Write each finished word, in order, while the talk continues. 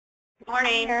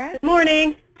Morning. Good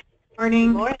morning.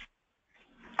 Morning. Morning.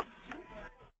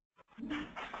 This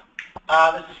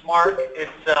is Mark.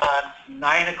 It's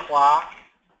 9 o'clock.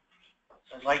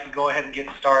 So I'd like to go ahead and get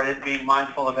started, being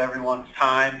mindful of everyone's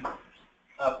time.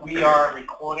 We are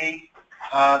recording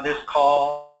this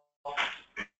call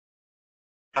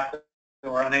who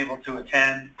are unable to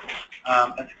attend.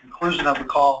 At the conclusion of the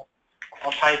call,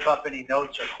 I'll type up any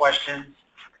notes or questions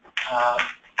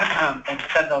and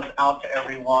send those out to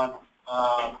everyone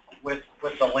with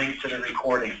the link to the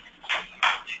recording.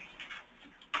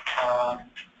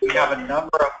 We have a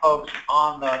number of folks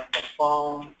on the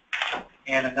phone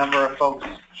and a number of folks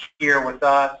here with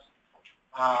us.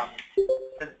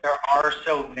 Since there are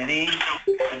so many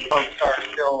and folks are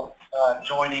still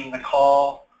joining the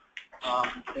call,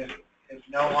 if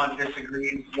no one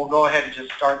disagrees, we'll go ahead and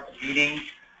just start the meeting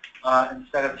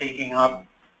instead of taking up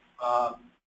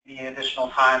any additional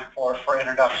time for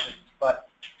introductions. But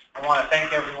I want to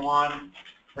thank everyone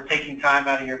for taking time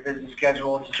out of your busy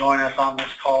schedule to join us on this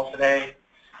call today.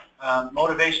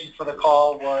 Motivation for the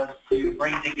call was to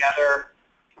bring together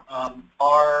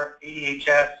our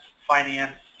HPHC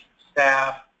finance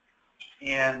staff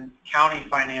and county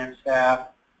finance staff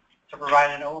to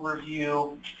provide an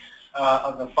overview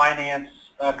of the finance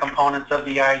components of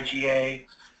the IGA,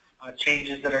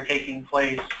 changes that are taking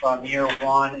place from year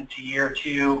 1 into year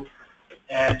 2,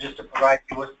 and just to provide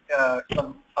you with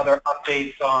some other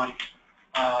updates on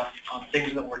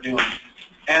things that we're doing,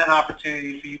 and an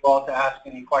opportunity for you all to ask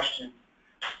any questions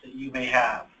that you may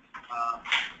have.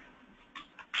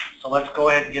 So let's go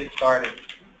ahead and get started.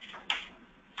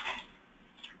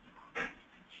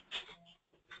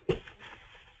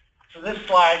 So this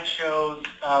slide shows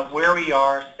where we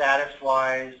are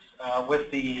status-wise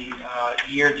with the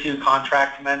year 2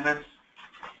 contract amendments.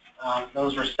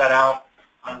 Those were set out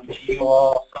to you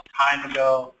all some time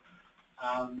ago.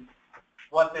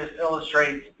 What this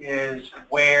illustrates is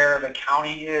where the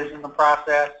county is in the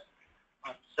process.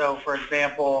 So, for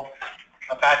example,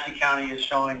 Apache County is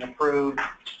showing approved.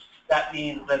 That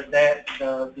means that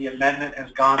the amendment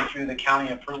has gone through the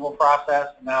county approval process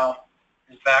and now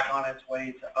is back on its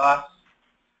way to us.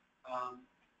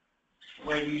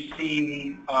 Where you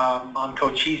see on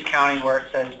Cochise County where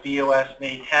it says BOS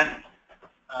May 10th,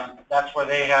 that's where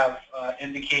they have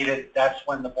indicated that's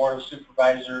when the Board of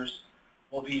Supervisors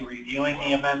will be reviewing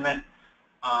the amendment.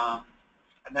 And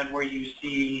then where you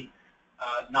see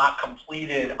not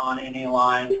completed on any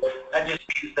line, that just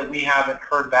means that we haven't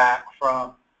heard back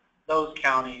from those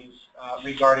counties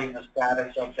regarding the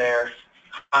status of their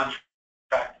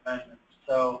contract amendments.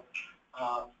 So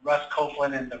Russ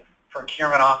Copeland in the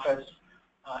procurement office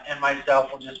and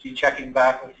myself will just be checking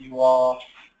back with you all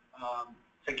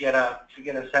to get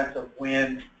a sense of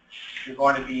when you're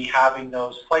going to be having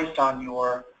those placed on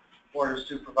your Board of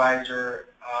Supervisor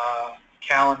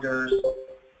calendars,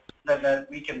 that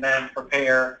we can then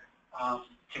prepare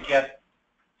to get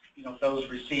those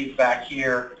received back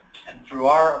here and through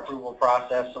our approval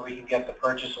process, so we can get the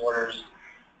purchase orders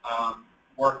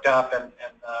worked up and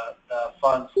the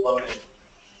funds loaded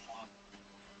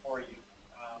for you.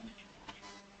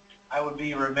 I would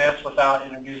be remiss without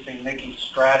introducing Nikki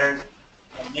Strattard.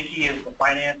 Nikki is the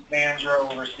finance manager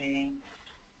overseeing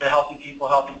the Healthy People,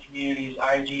 Healthy Communities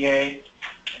IGA,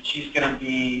 and she's going to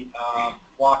be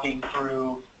walking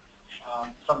through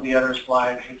some of the other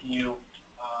slides with you.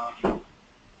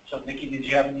 So Nikki, did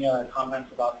you have any other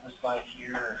comments about this slide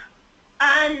here?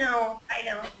 No, I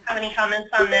don't have any comments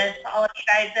on this. All of you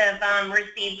guys have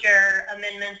received your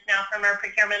amendments now from our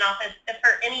procurement office. If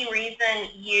for any reason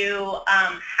you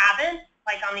haven't,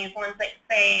 like on these ones that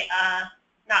say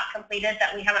not completed,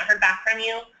 that we haven't heard back from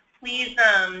you, please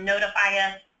notify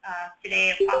us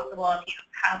today if possible if you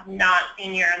have not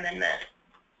seen your amendment.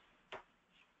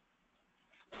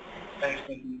 Thanks,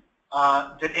 Nikki.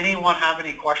 Did anyone have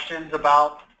any questions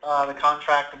about the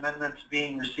contract amendments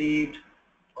being received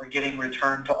or getting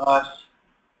returned to us?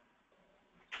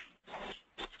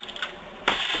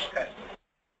 Okay.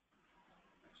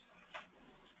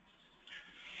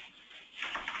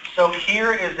 So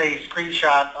here is a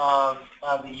screenshot of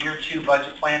the year 2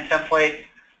 budget plan template.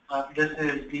 This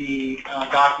is the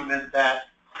document that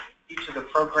each of the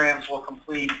programs will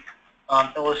complete,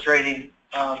 illustrating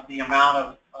the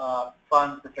amount of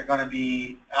funds that they're going to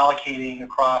be allocating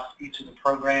across each of the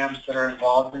programs that are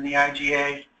involved in the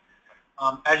IGA.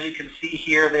 As you can see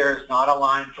here, there is not a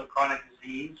line for chronic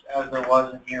disease as there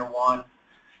was in year 1.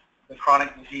 The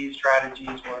chronic disease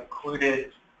strategies were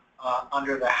included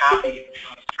under the HAPPY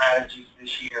strategies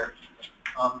this year.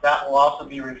 That will also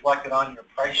be reflected on your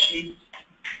price sheets,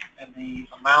 and the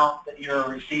amount that you're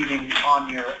receiving on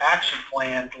your action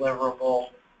plan deliverable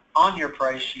on your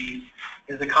price sheet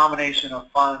is a combination of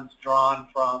funds drawn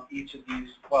from each of these,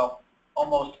 well,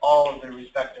 almost all of their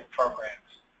respective programs.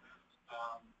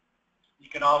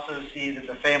 You can also see that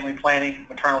the family planning,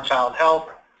 maternal child health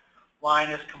line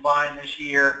is combined this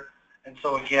year, and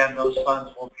so again, those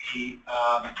funds will be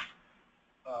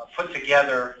put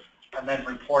together and then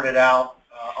reported out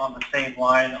on the same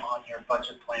line on your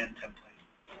budget plan template.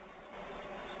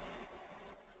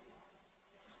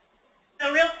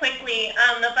 So real quickly,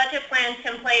 the budget plan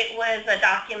template was a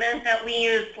document that we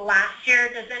used last year.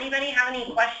 Does anybody have any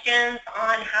questions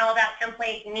on how that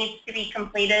template needs to be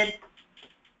completed?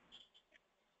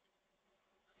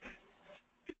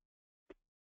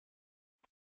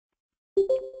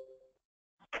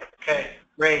 Okay,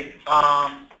 great.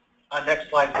 Next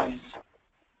slide, please.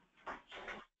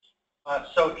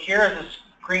 So here is a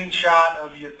screenshot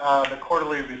of the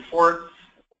quarterly report.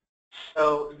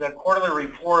 So the quarterly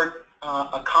report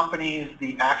accompanies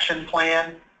the action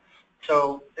plan.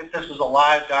 So if this was a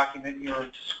live document, you were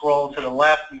to scroll to the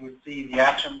left, you would see the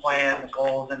action plan, the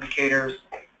goals, indicators,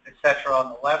 etc.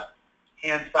 on the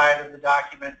left-hand side of the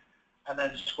document, and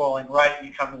then scrolling right,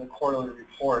 you come to the quarterly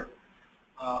report.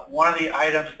 One of the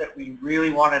items that we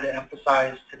really wanted to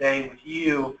emphasize today with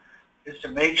you is to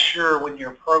make sure when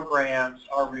your programs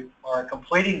are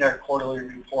completing their quarterly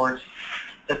reports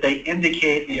that they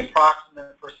indicate the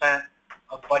approximate percent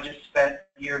of budget spent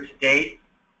year to date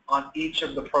on each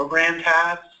of the program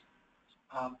tabs.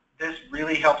 This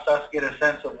really helps us get a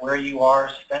sense of where you are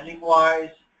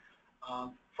spending-wise.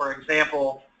 For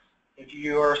example, if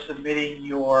you are submitting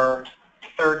your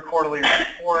third quarterly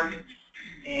report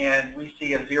and we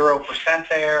see a 0%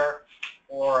 there,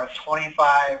 or a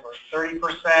 25 or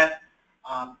 30%,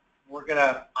 I'm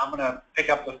gonna pick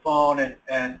up the phone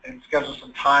and schedule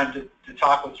some time to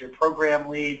talk with your program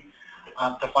lead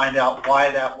to find out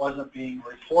why that wasn't being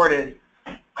reported.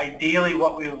 Ideally,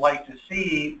 what we would like to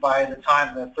see by the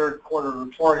time the third quarter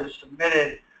report is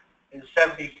submitted is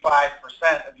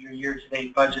 75% of your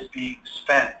year-to-date budget being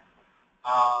spent.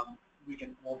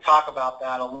 We'll talk about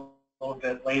that a little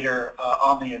bit later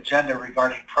on the agenda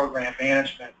regarding program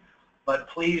management, but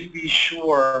please be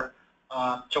sure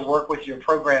to work with your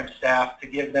program staff to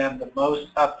give them the most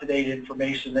up-to-date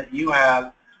information that you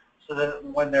have so that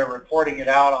when they're reporting it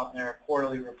out on their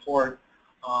quarterly report,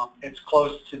 it's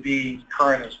close to being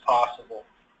current as possible.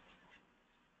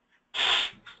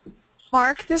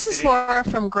 Mark, this is Laura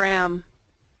from Graham.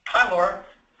 Hi, Laura.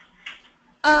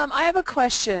 I have a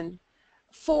question.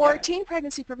 For teen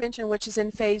pregnancy prevention, which is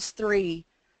in phase 3,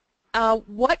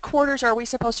 what quarters are we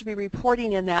supposed to be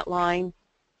reporting in that line?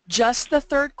 Just the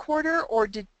third quarter, or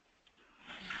just,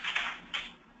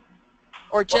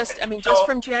 I mean, just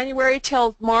from January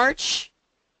till March?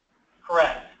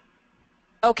 Correct.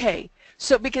 Okay.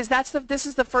 So because this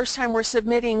is the first time we're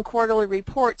submitting quarterly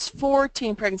reports for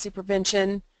teen pregnancy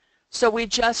prevention, so we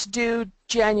just do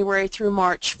January through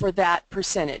March for that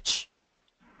percentage.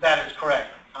 That is correct.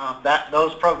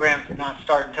 Those programs did not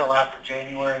start until after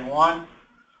January 1,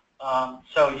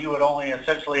 so you would only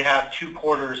essentially have 2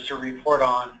 quarters to report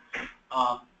on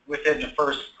within the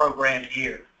first program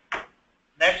year.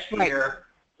 Next year,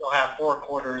 you'll have 4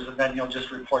 quarters, and then you'll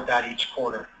just report that each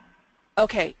quarter.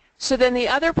 Okay. So then the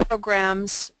other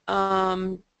programs,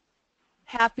 HAPPY,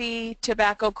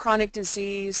 tobacco, chronic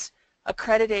disease,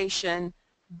 accreditation,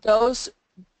 those,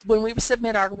 when we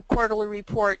submit our quarterly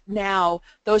report now,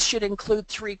 those should include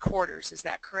 3 quarters. Is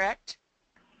that correct?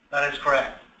 That is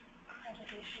correct.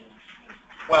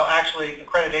 Well, actually,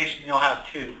 accreditation, you'll have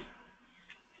 2.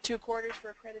 2 quarters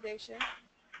for accreditation?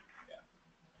 Yeah.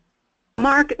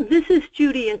 Mark, this is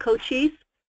Judy in Cochise.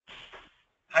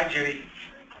 Hi, Judy.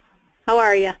 How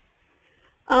are you?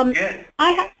 Good.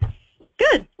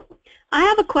 Good. I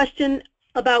have a question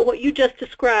about what you just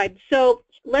described. So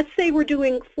let's say we're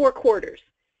doing 4 quarters.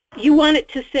 You want it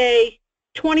to say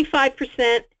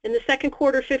 25%, in the second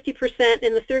quarter 50%,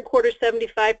 in the third quarter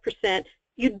 75%.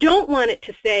 You don't want it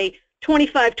to say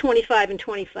 25, 25, and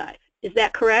 25. Is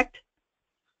that correct?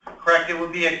 Correct. It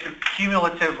would be a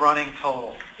cumulative running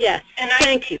total. Yes. And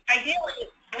thank you. Ideally,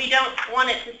 we don't want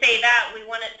it to say that. We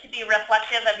want it to be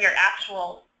reflective of your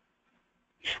actual.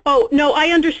 Oh, no, I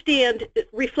understand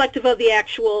reflective of the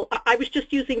actual. I was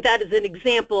just using that as an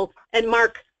example, and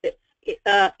Mark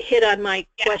hit on my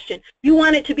question. You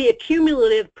want it to be a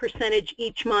cumulative percentage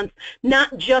each month,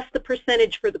 not just the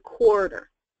percentage for the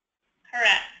quarter.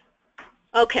 Correct.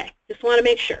 Okay, just want to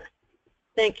make sure.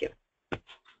 Thank you.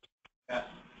 Yeah.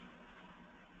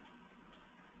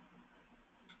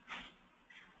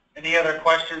 Any other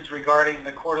questions regarding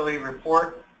the quarterly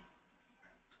report?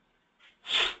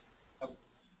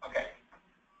 Okay.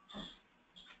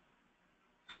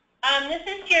 This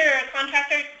is your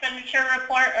contractor expenditure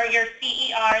report, or your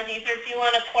CER. These are due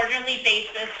on a quarterly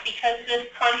basis because this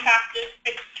contract is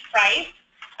fixed price.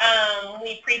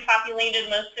 We pre-populated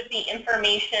most of the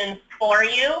information for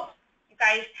you. You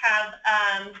guys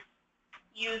have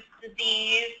used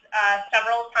these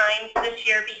several times this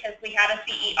year because we had a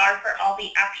CER for all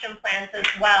the action plans as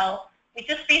well. We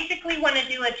just basically want to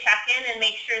do a check-in and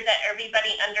make sure that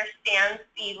everybody understands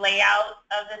the layout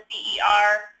of the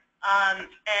CER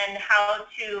and how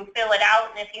to fill it out,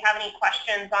 and if you have any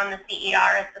questions on the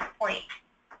CER at this point.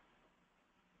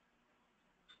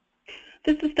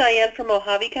 This is Diane from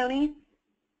Mojave County.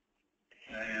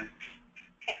 Diane.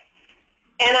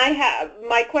 And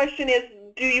my question is,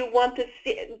 do you want to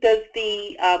see, does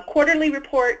the quarterly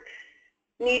report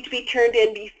need to be turned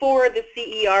in before the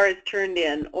CER is turned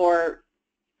in, or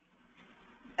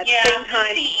at the same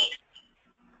time?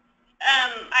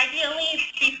 Ideally,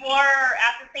 before or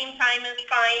at the same time is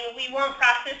fine. We won't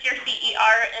process your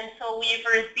CER until we've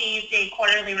received a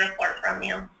quarterly report from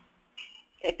you.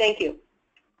 Okay, thank you.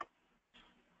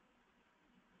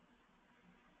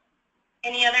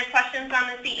 Any other questions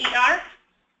on the CER?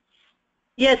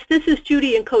 Yes, this is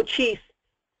Judy in Cochise.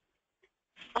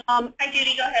 Hi,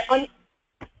 Judy, go ahead. Well,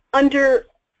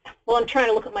 I'm trying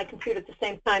to look at my computer at the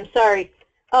same time, sorry.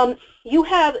 You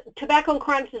have Tobacco and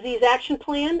Chronic Disease Action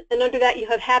Plan, and under that you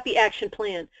have Happy Action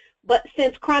Plan. But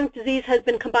since chronic disease has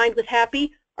been combined with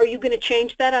Happy, are you going to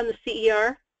change that on the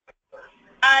CER?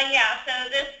 Yeah, so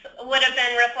this would have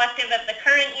been reflective of the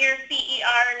current year's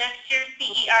CER. Next year's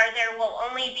CER, there will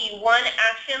only be one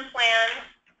action plan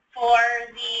for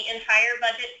the entire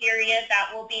budget period. That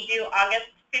will be due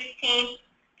August 15th.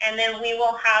 And then we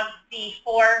will have the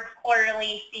 4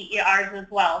 quarterly CERs as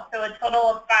well. So a total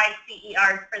of 5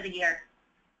 CERs for the year.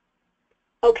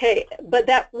 Okay, but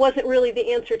that wasn't really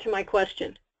the answer to my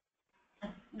question.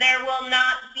 There will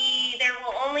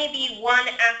only be one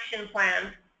action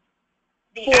plan.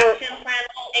 The action plan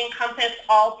will encompass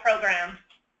all programs.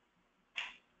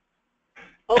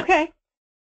 Okay.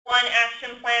 One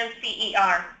action plan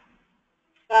CER.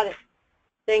 Got it.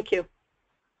 Thank you.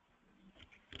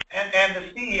 And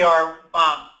the CER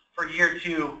for year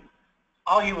 2,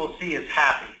 all you will see is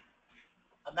Happy,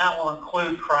 and that will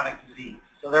include chronic disease.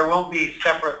 So there won't be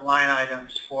separate line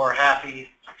items for Happy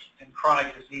and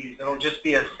chronic disease. It'll just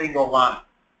be a single line.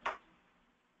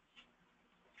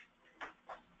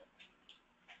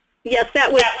 Yes, that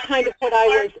was kind of what I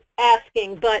was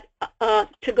asking, but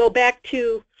to go back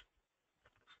to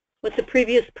what the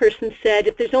previous person said,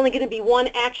 if there's only going to be one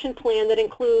action plan that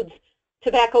includes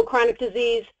tobacco, chronic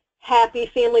disease, Happy,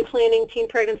 family planning, teen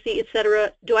pregnancy,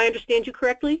 etc., do I understand you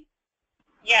correctly?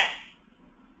 Yes.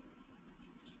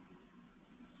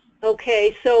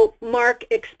 Okay, so Mark,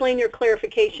 explain your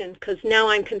clarification, because now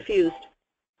I'm confused.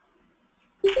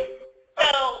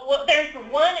 So there's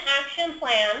one action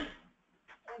plan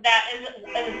that is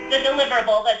the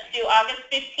deliverable that's due August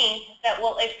 15th that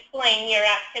will explain your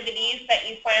activities that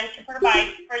you plan to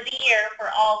provide for the year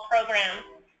for all programs.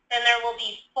 Then there will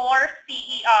be 4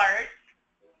 CERs.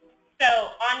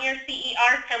 So on your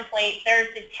CER template, there's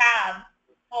a tab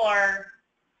for,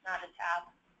 not a tab,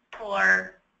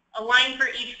 for a line for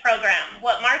each program.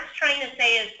 What Mark's trying to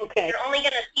say is you're only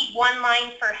going to see one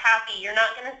line for Happy. You're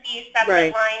not going to see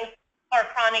separate lines for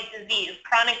chronic disease.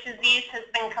 Chronic disease has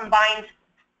been combined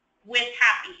with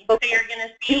Happy. So you're going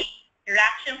to see your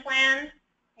action plan.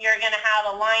 You're going to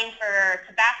have a line for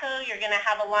tobacco. You're going to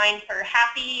have a line for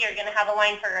Happy. You're going to have a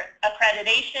line for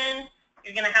accreditation.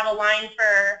 You're going to have a line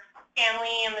for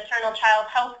family and maternal child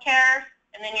health care.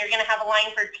 And then you're going to have a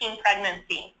line for teen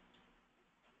pregnancy.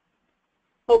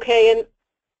 Okay,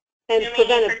 and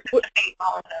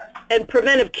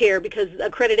preventive care, because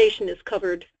accreditation is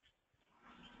covered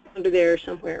under there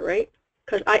somewhere, right?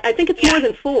 Because I think it's more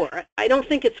than 4. I don't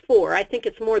think it's 4. I think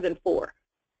it's more than 4.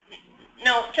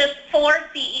 No, just 4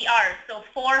 CERs, so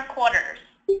 4 quarters.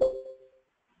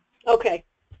 Okay.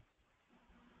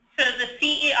 So the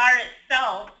CER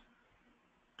itself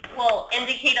will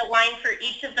indicate a line for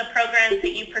each of the programs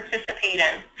that you participate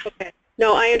in. Okay.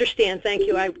 No, I understand. Thank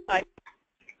you.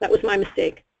 That was my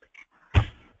mistake.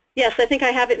 Yes, I think I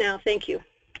have it now. Thank you.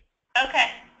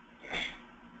 Okay.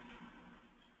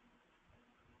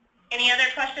 Any other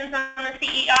questions on the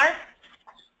CER?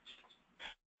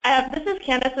 This is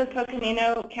Candace with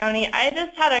Coconino County. I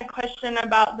just had a question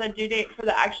about the due date for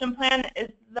the action plan. Is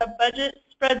the budget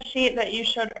spreadsheet that you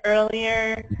showed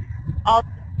earlier also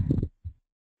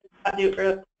due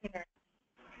earlier?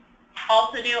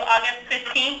 Also due August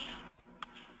 15th?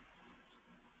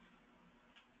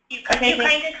 You kind of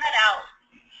cut out.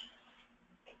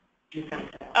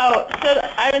 Oh, so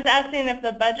I was asking if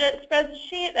the budget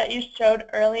spreadsheet that you showed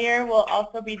earlier will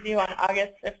also be due on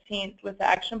August 15th with the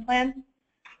action plan?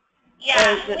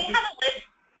 Yeah, we have a list.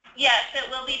 Yes, it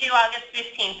will be due August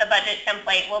 15th. The budget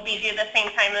template will be due the same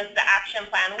time as the action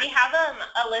plan. We have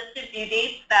a list of due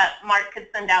dates that Mark could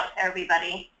send out to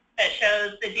everybody that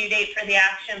shows the due date for the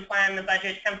action plan, the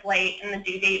budget template, and the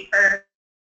due date for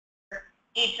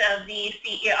each of the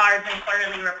CERs and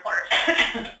quarterly reports.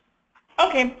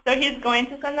 Okay, so he's going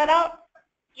to send that out?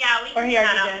 Yeah, we can send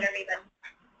that out to everybody.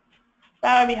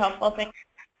 That would be helpful, thank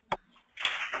you.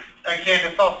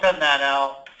 Candace, I'll send that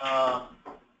out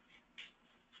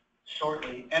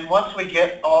shortly. And once we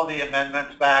get all the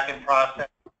amendments back in process,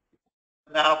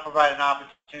 that'll provide an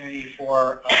opportunity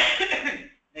for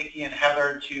Nikki and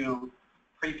Heather to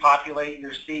pre-populate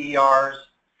your CERs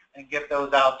and get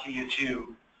those out to you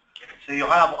too. So you'll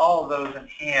have all of those in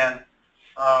hand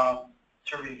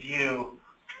to review.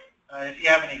 If you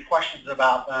have any questions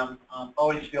about them,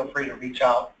 always feel free to reach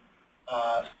out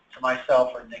to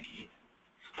myself or Nikki.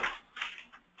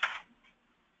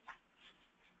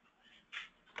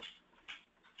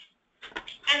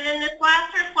 And then this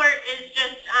last report is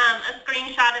just a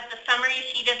screenshot of the summary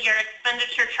sheet of your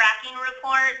expenditure tracking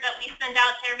report that we send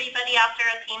out to everybody after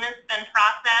a payment's been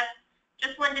processed.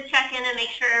 Just wanted to check in and make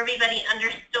sure everybody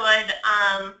understood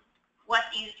what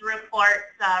these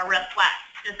reports reflect.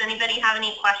 Does anybody have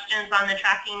any questions on the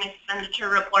tracking expenditure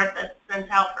report that's sent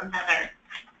out from Heather?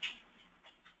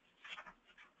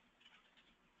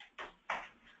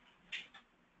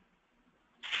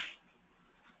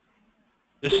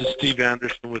 This is Steve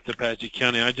Anderson with Apache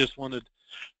County. I just wanted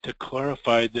to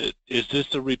clarify that, is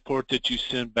this a report that you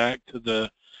send back to the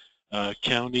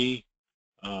county,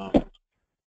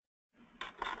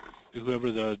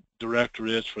 whoever the director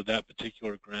is for that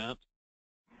particular grant?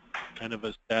 Kind of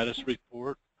a status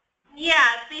report? Yeah,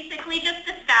 it's basically just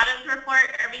a status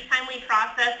report. Every time we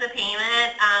process a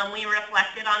payment, we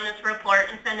reflect it on this report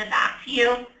and send it back to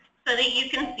you so that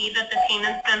you can see that the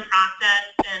payment's been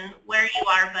processed and where you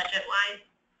are budget-wise.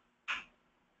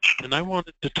 And I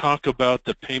wanted to talk about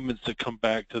the payments that come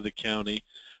back to the county.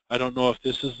 I don't know if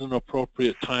this is an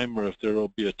appropriate time or if there will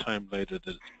be a time later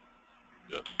that it's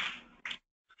good.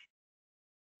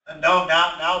 No,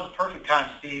 now is the perfect time,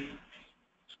 Steve.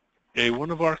 Okay,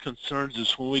 one of our concerns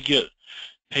is when we get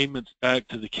payments back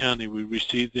to the county, we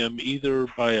receive them either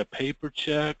by a paper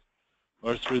check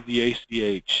or through the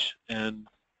ACH. And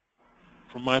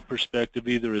from my perspective,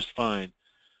 either is fine.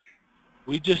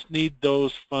 We just need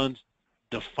those funds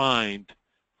defined.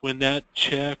 When that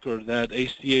check or that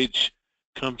ACH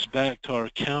comes back to our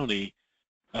county,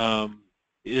 are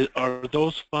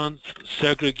those funds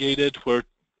segregated where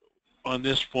on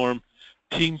this form,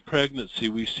 teen pregnancy,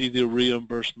 we see the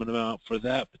reimbursement amount for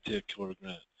that particular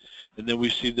grant. And then we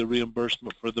see the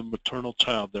reimbursement for the maternal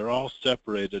child. They're all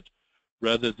separated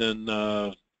rather than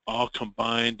all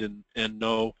combined and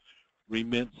no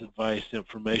remittance advice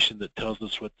information that tells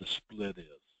us what the split is.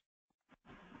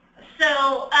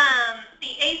 So the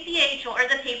ACH or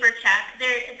the paper check,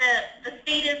 the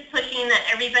state is pushing that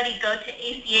everybody go to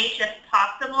ACH if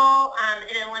possible.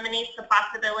 It eliminates the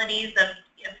possibilities of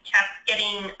checks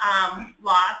getting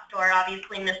lost or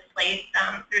obviously misplaced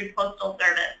through Postal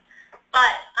Service.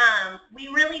 But we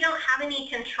really don't have any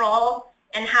control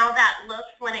in how that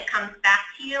looks when it comes back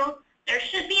to you. There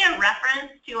should be a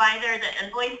reference to either the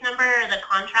invoice number or the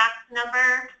contract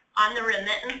number on the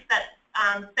remittance that's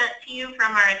sent to you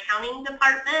from our accounting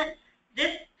department.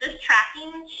 This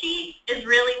tracking sheet is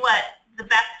really what the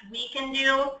best we can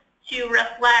do to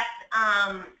reflect,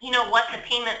 what the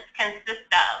payments consist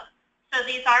of. So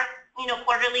these are,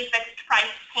 quarterly fixed price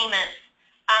payments.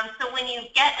 So when you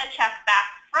get a check back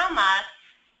from us,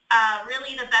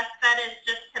 really the best bet is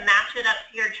just to match it up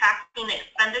to your tracking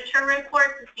expenditure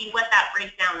report to see what that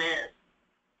breakdown is.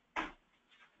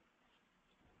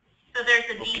 So there's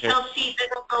a detailed sheet that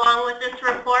goes along with this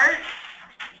report.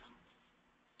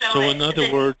 So in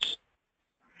other words,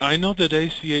 I know that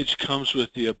ACH comes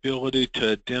with the ability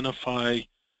to identify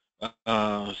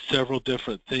several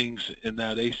different things in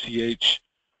that ACH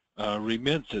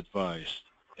remittance advice.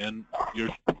 And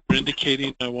you're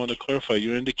indicating, I want to clarify,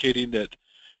 you're indicating that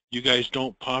you guys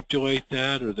don't populate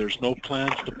that, or there's no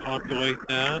plans to populate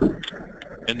that,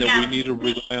 and that we need to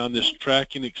rely on this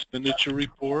tracking expenditure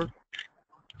report?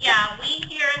 Yeah, we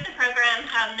here at the program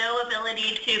have no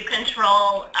ability to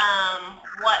control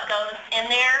what goes in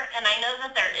there, and I know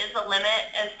that there is a limit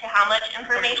as to how much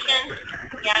information.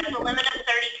 Yeah, it's a limit of 30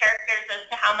 characters as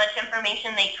to how much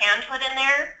information they can put in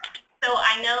there. So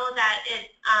I know that it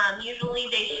usually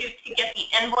they shoot to get the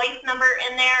invoice number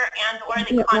in there and or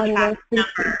the contract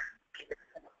number.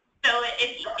 So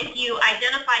if you if you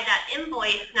identify that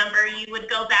invoice number, you would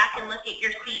go back and look at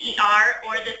your CER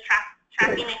or this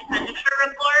tracking expenditure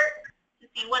report to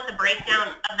see what the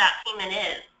breakdown of that payment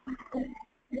is.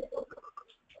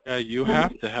 Yeah, you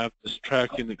have to have this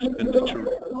tracking expenditure.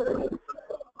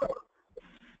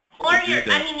 Or you have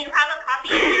a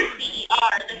copy of your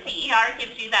CER. The CER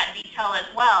gives you that detail as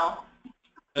well.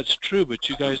 That's true, but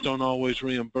you guys don't always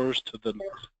reimburse to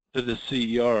the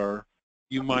CER.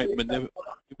 You might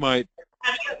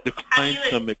decline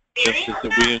some expenses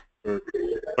that we incurred.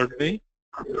 Pardon me?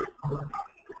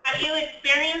 Have you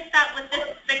experienced that with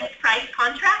this fixed price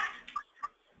contract?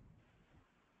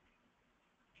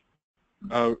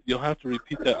 You'll have to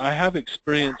repeat that. I have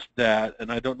experienced that, and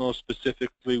I don't know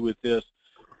specifically with this,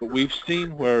 but we've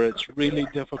seen where it's really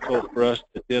difficult for us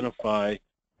to identify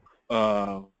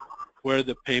where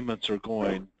the payments are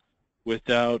going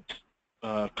without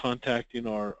contacting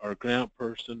our grant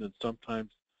person and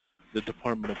sometimes the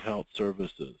Department of Health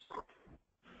Services.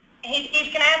 Hey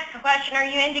Steve, can I ask a question? Are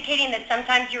you indicating that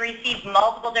sometimes you receive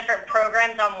multiple different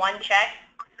programs on one check?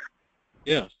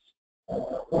 Yes.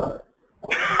 Not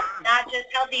just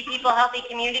healthy people, healthy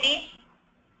communities?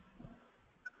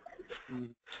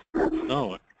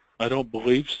 No, I don't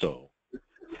believe so.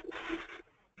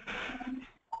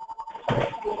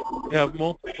 We have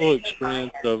multiple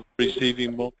experience of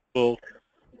receiving multiple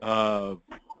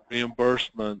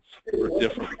reimbursements for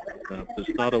different programs.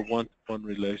 It's not a one-to-one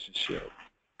relationship.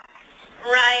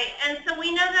 Right, and so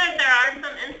we know that there are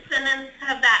some incidents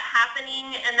of that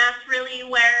happening, and that's really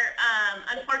where,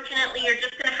 unfortunately, you're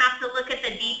just going to have to look at the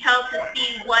detail to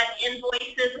see what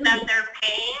invoices that they're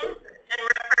paying and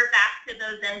refer back to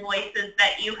those invoices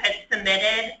that you had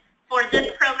submitted. For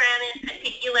this program in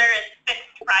particular, it's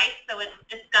fixed price, so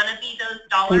it's going to be those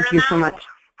dollar amounts. Thank you so much.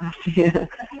 Yeah.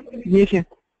 You too.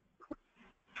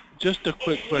 Just a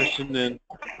quick question then.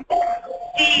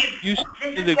 Steve,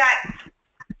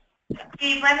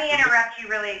 Steve, let me interrupt you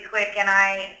really quick, and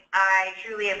I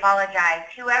truly apologize.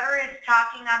 Whoever is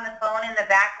talking on the phone in the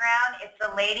background, it's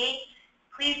a lady.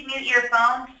 Please mute your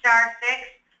phone, *6.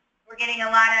 We're getting a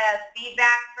lot of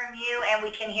feedback from you, and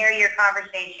we can hear your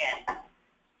conversation.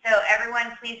 So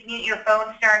everyone, please mute your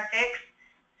phone, *6,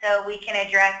 so we can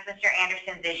address Mr.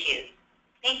 Anderson's issues.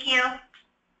 Thank you.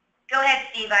 Go ahead,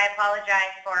 Steve. I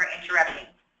apologize for interrupting.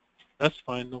 That's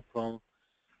fine, no problem.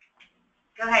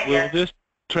 Go ahead, Will Jeff. this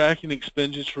tracking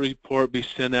expenditure report be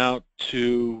sent out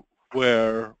to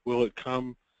where? Will it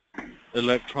come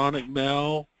electronic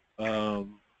mail?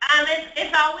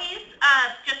 It's always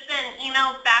just been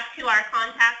emailed back to our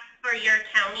contacts for your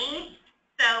county.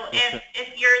 So if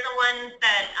you're the one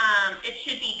that it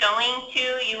should be going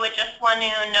to, you would just want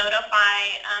to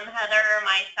notify Heather or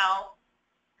myself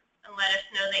and let us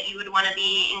know that you would want to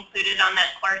be included on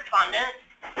that correspondence.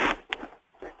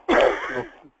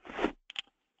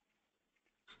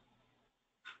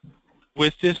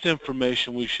 With this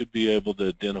information, we should be able to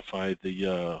identify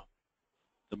the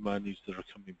monies that are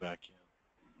coming back in.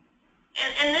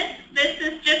 And this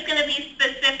is just going to be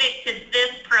specific to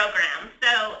this program.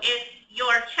 So if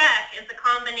your check is a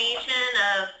combination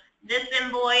of this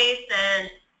invoice and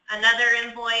another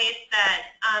invoice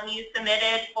that you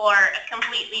submitted for a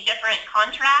completely different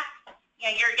contract, yeah,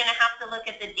 you're going to have to look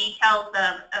at the details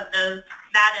of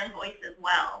that invoice as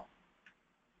well.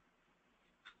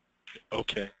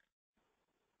 Okay.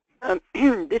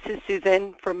 This is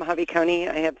Susan from Mojave County.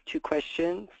 I have 2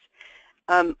 questions.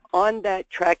 On that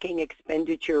tracking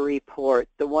expenditure report,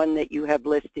 the one that you have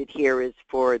listed here is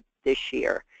for this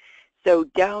year. So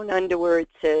down under where it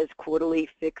says quarterly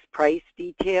fixed price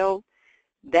detail,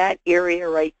 that area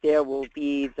right there will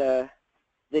be the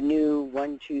new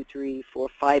 1, 2, 3, 4,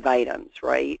 5 items,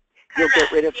 right? Correct. You'll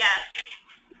get rid of. Yes.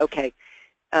 Okay.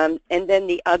 And then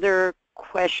the other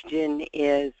question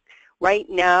is, right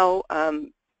now,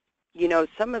 you know,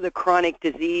 some of the chronic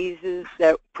diseases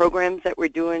that programs that we're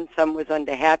doing, some was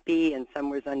under HAPI and some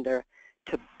was under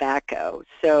tobacco.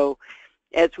 So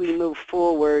as we move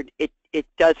forward, it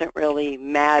doesn't really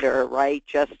matter, right,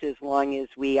 just as long as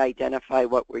we identify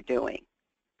what we're doing.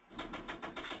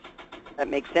 That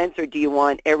makes sense? Or do you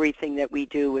want everything that we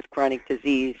do with chronic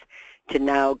disease to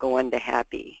now go under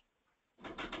HAPI?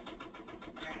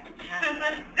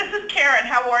 Susan, this is Karen.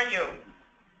 How are you?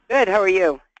 Good. How are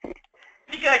you?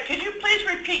 Good. Could you please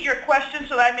repeat your question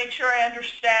so that I make sure I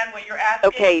understand what you're asking?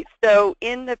 Okay. So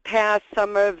in the past,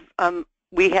 some of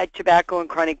we had tobacco and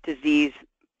chronic disease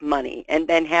money, and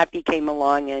then HAPI came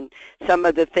along, and some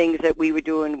of the things that we were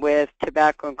doing with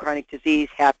tobacco and chronic disease,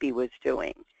 HAPI was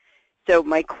doing. So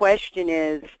my question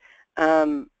is,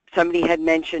 somebody had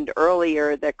mentioned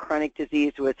earlier that chronic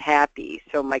disease was HAPI.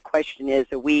 So my question is,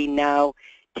 are we now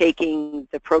taking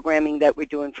the programming that we're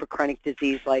doing for chronic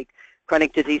disease, like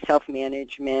chronic disease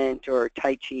self-management or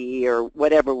Tai Chi or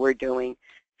whatever we're doing,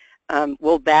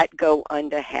 will that go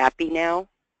under Happy now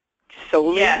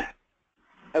solely? Yes.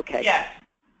 Okay. Yes.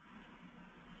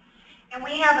 And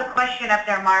we have a question up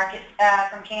there, Mark,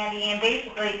 from Candy, and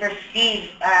basically for Steve,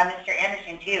 Mr.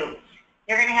 Anderson, too.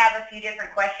 They're going to have a few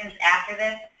different questions after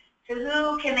this. So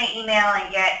who can they email and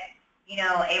get,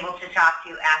 able to talk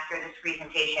to after this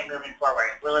presentation moving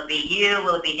forward? Will it be you?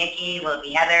 Will it be Nikki? Will it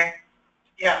be Heather?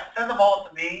 Yeah, send them all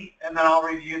to me, and then I'll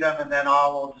review them, and then I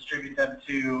will distribute them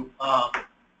to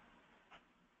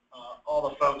all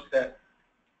the folks that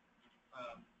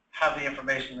have the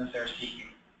information that they're seeking.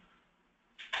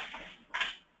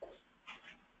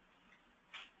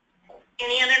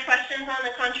 Any other questions on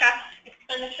the contract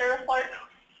expenditure report?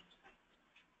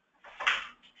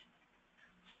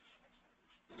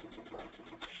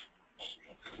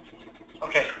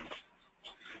 Okay.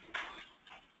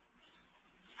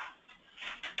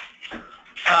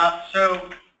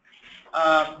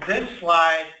 This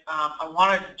slide, I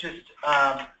wanted to just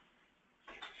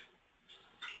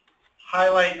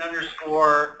highlight and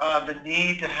underscore the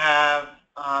need to have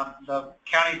the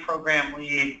county program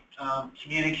lead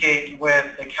communicate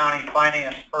with the county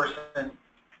finance person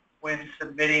when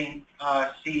submitting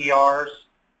CERs.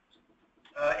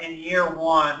 In year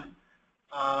one,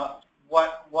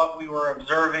 what we were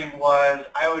observing was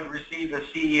I would receive a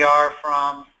CER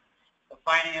from the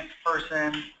finance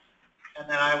person, and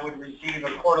then I would receive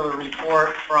a quarterly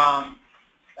report from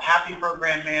the Happy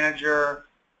program manager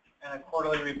and a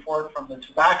quarterly report from the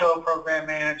tobacco program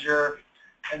manager,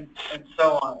 and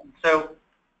so on. So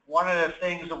one of the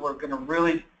things that we're going to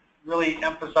really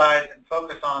emphasize and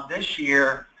focus on this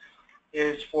year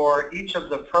is for each of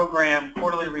the program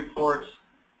quarterly reports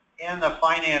and the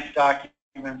finance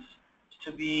documents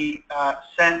to be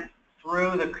sent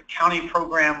through the county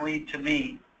program lead to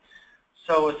me.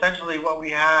 So essentially what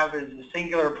we have is a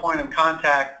singular point of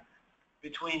contact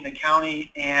between the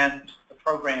county and the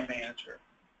program manager.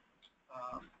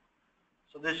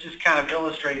 So this just kind of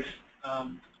illustrates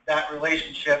that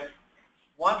relationship.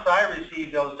 Once I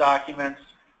receive those documents,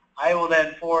 I will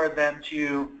then forward them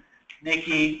to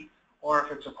Nikki, or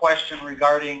if it's a question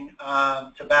regarding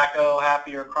tobacco,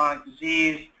 Happy, or chronic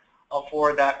disease, I'll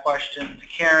forward that question to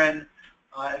Karen.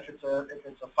 If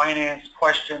it's a finance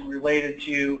question related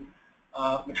to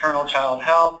maternal child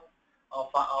health,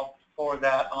 I'll forward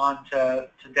that on to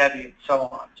Debbie, and so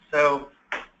on. So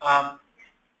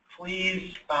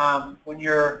please, when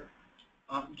you're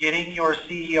getting your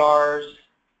CERs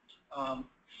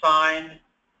signed,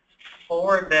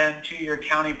 forward them to your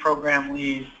county program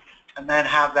lead, and then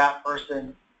have that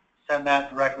person send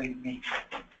that directly to me.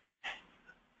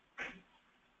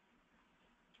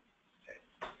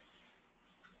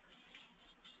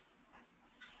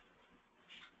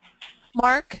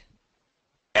 Mark,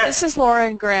 Yes. this is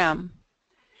Lauren Graham.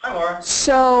 Hi, Laura.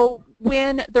 So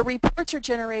when the reports are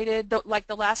generated, like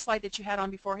the last slide that you had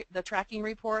on before, the tracking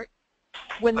report,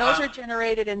 when those are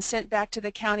generated and sent back to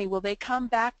the county, will they come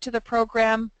back to the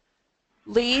program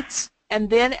leads and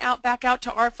then back out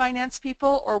to our finance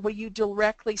people, or will you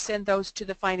directly send those to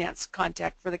the finance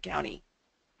contact for the county?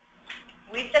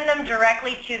 We send them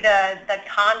directly to the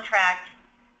contract,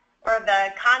 or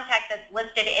the contact that's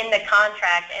listed in the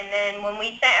contract, and then when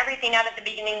we sent everything out at the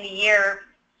beginning of the year,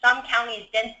 some counties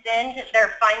did send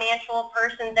their financial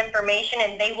person's information,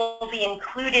 and they will be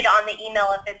included on the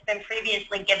email if it's been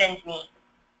previously given to me.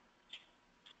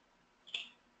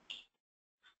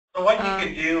 So what you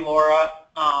could do, Laura,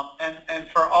 and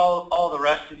for all the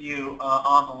rest of you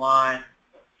on the line,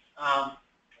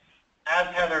 as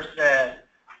Heather said,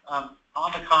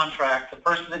 on the contract, the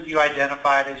person that you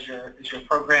identified as your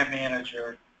program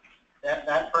manager,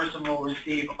 that person will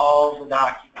receive all the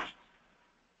documents.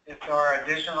 If there are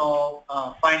additional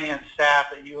finance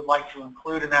staff that you would like to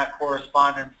include in that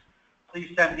correspondence,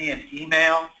 please send me an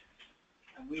email,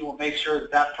 and we will make sure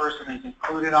that that person is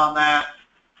included on that.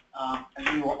 And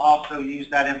we will also use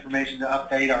that information to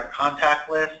update our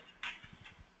contact list.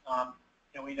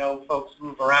 And we know folks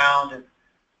move around, and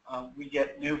we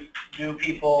get new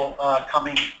people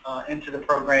coming into the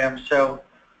program. So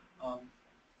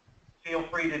feel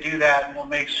free to do that, and we'll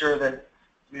make sure that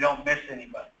we don't miss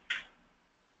anybody.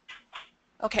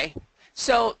 Okay,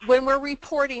 so when we're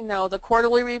reporting, though, the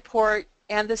quarterly report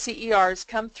and the CERs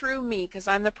come through me because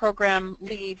I'm the program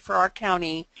lead for our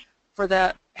county for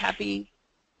the Happy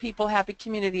People, Happy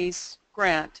Communities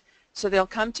grant. So they'll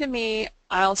come to me,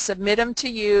 I'll submit them to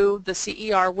you, the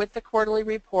CER with the quarterly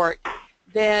report.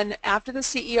 Then after the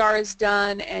CER is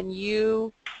done and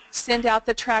you send out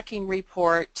the tracking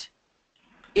report,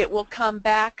 it will come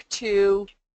back to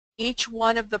each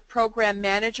one of the program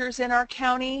managers in our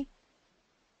county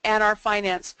and our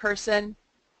finance person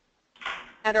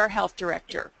and our health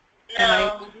director. No. Am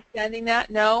I understanding that?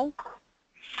 No?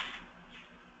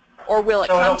 Or will it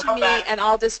So come it'll to come me back- and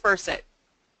I'll disperse it?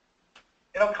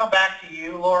 It'll come back to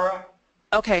you, Laura,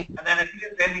 Okay. and then if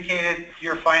you've indicated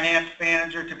your finance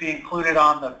manager to be included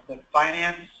on the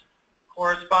finance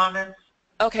correspondence,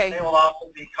 Okay. they will also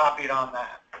be copied on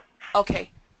that.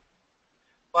 Okay.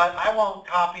 But I won't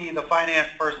copy the finance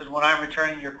person when I'm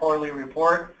returning your quarterly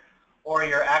report or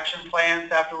your action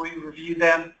plans after we review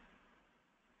them.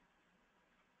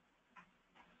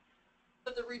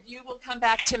 So the review will come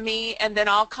back to me, and then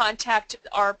I'll contact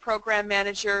our program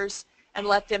managers and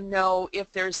let them know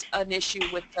if there's an issue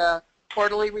with the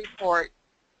quarterly report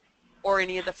or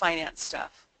any of the finance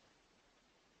stuff.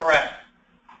 Correct.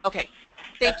 Okay.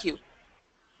 Thank you.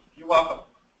 You're welcome.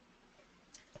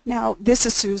 Now, this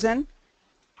is Susan.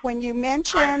 When you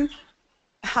mention,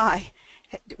 hi,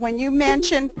 when you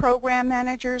mention program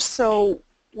managers, so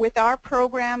with our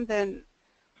program, then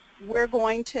we're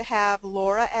going to have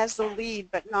Laura as the lead,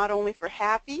 but not only for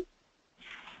Happy.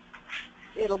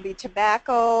 It'll be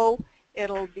tobacco,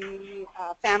 it'll be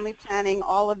family planning,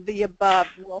 all of the above.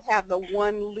 We'll have the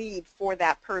one lead for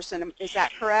that person. Is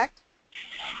that correct?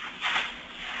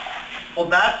 Well,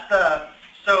 that's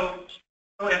so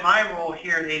in my role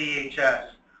here at ADHS,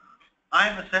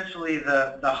 I'm essentially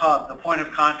the hub, the point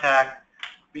of contact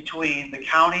between the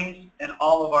counties and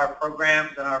all of our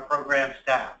programs and our program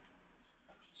staff.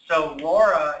 So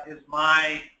Laura is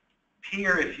my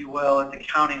peer, if you will, at the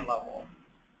county level.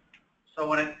 So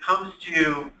when it comes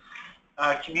to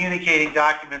communicating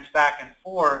documents back and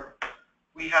forth,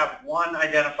 we have one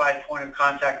identified point of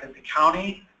contact at the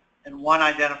county and one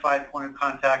identified point of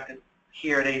contact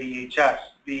here at ADHS,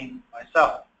 being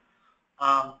myself.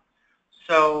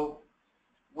 So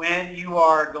when you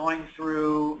are going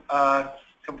through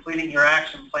completing your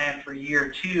action plan for year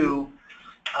 2,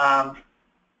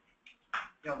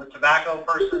 the tobacco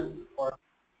person or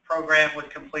program would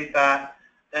complete that,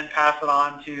 then pass it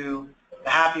on to the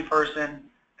happy person,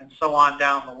 and so on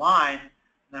down the line.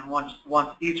 And then once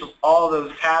each of all of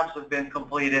those tabs have been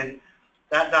completed,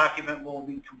 that document will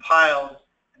be compiled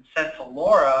and sent to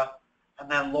Laura, and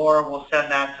then Laura will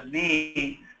send that to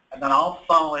me, and then I'll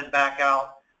funnel it back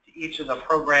out to each of the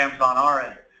programs on our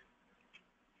end.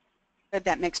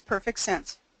 That makes perfect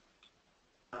sense.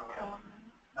 No.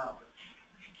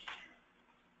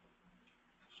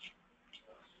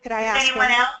 Could I ask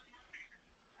Anyone else?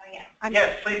 Oh, yeah.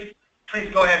 Yes, please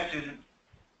go ahead, Susan.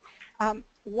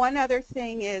 One other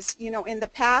thing is, in the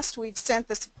past we've sent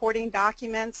the supporting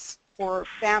documents for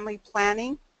family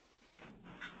planning.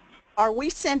 Are we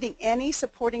sending any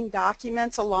supporting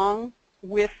documents along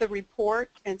with the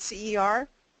report and CER?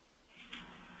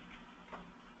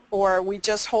 Or are we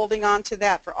just holding on to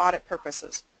that for audit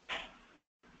purposes?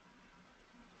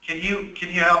 Can you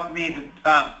help me,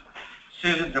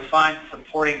 Susan, define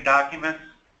supporting documents?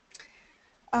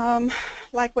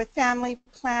 Like with family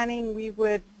planning, we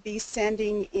would be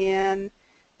sending in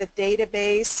the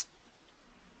database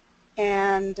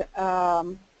and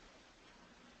a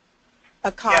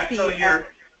copy. Yeah, so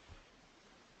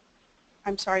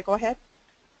I'm sorry, go ahead.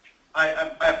 I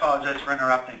apologize for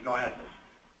interrupting. Go ahead.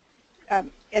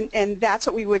 And that's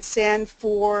what we would send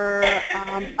for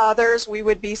others. We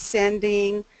would be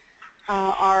sending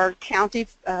our county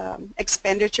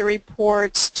expenditure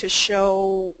reports to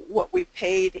show what we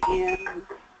paid in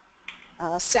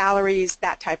salaries,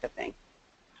 that type of thing.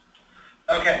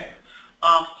 Okay.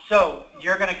 So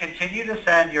you're going to continue to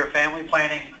send your family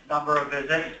planning number of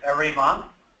visits every month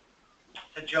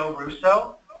to Joe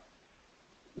Russo.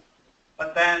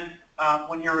 But then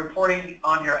when you're reporting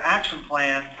on your action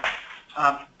plan,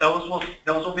 those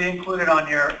will be included on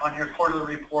your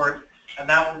quarterly report, and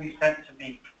that will be sent to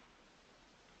me.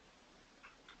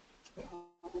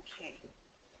 Okay.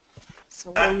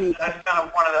 So we'll need that's kind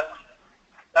of one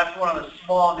of the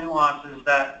small nuances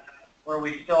where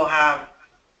we still have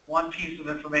one piece of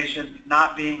information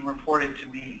not being reported to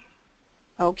me.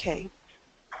 Okay.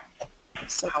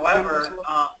 So however,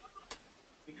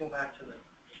 we go back to the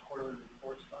quarterly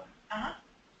report slide.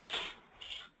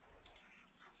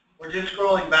 We're just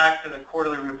scrolling back to the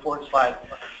quarterly report slide.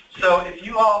 So if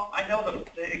you all, I know that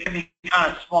it can be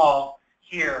kind of small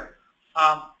here,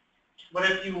 but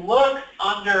if you look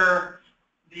under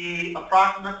the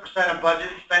approximate % of budget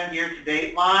spent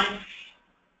year-to-date line,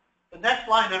 the next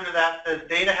line under that says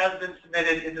data has been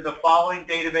submitted into the following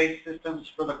database systems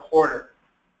for the quarter.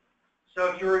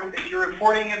 So if you're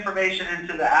reporting information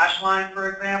into the ASH line, for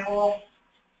example,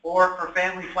 or for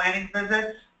family planning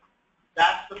visits,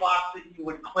 that's the box that you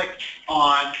would click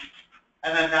on,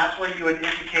 and then that's where you would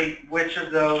indicate which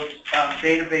of those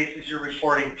databases you're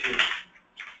reporting to.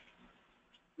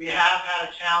 We have had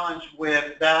a challenge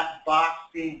with that box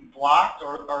being blocked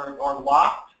or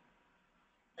locked.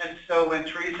 And so when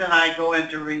Teresa and I go in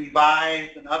to revise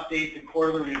and update the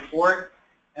quarterly report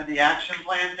and the action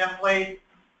plan template,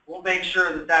 we'll make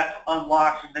sure that that's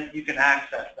unlocked and that you can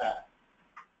access that.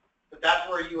 But that's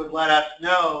where you would let us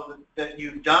know that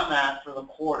you've done that for the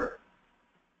quarter.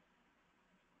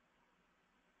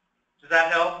 Does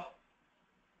that help?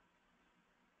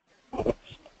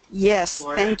 Yes,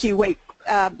 Laura? thank you. Wait,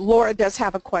 Laura does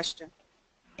have a question.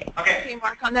 Okay,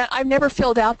 Mark, on that, I've never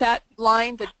filled out that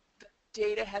line. The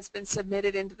data has been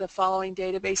submitted into the following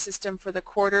database system for the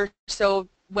quarter. So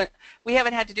we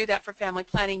haven't had to do that for family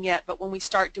planning yet, but when we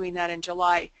start doing that in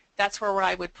July, that's where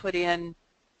I would put in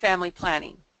family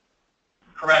planning.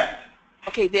 Correct.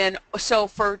 Okay, then, so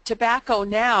for tobacco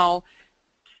now,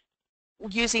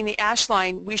 using the ash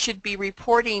line, we should be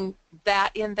reporting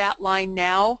that in that line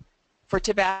now for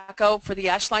tobacco for the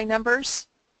ash line numbers?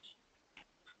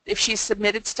 If she's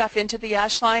submitted stuff into the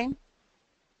ash line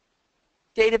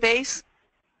database?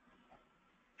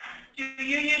 Do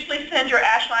you usually send your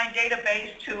Ashline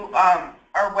database to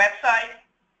our website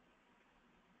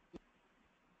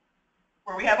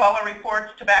where we have all the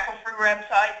reports, tobacco-free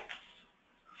website?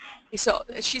 So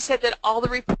she said that all the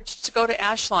reports to go to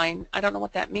Ashline. I don't know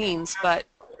what that means, but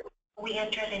We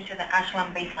enter it into the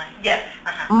Ashland baseline. Yes.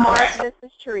 Mark, this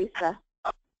is Teresa.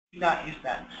 Do not use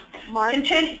that. Mark,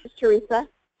 Continue. this is Teresa.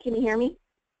 Can you hear me?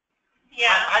 Yeah.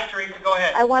 Hi, Teresa. Go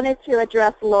ahead. I wanted to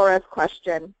address Laura's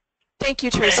question. thank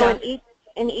you, So Teresa.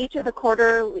 in each of the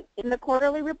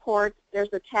quarterly reports,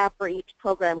 there's a tab for each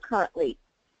program currently.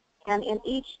 And in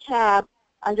each tab,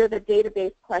 under the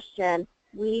database question,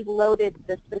 we've loaded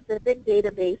the specific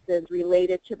databases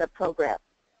related to the program.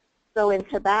 So in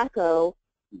tobacco,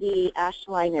 the ash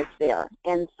line is there.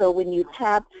 And so when you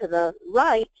tab to the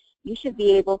right, you should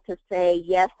be able to say,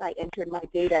 yes, I entered my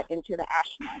data into the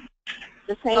ash line.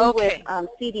 The same with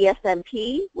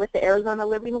CDSMP, with the Arizona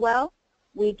Living Well.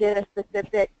 We did a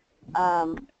specific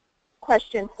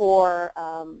question for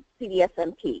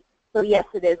CDSMP. So yes,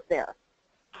 it is there.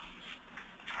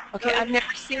 Okay, I've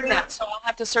never seen that, so I'll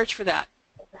have to search for that.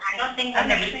 I don't think I've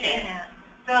never seen that.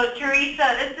 So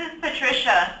Teresa, this is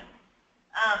Patricia.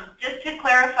 Just to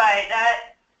clarify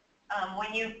that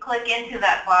when you click into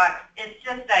that box, it's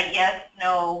just a yes,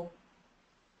 no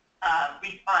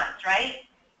response, right?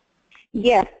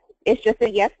 Yes, it's just a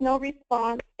yes, no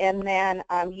response, and then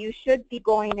you should be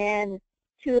going in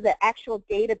to the actual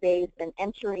database and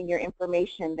entering your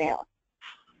information there.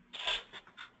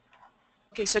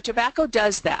 Okay, so tobacco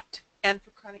does that, and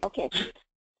for chronic,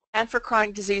 and for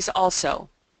chronic disease also.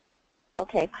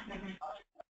 Okay.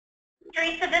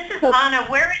 Teresa, this is Anna.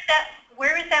 Where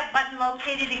is that button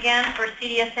located again for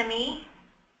CDSME?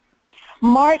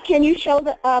 Mark, can you show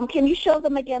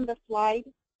them again the slide?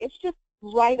 It's just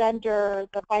right under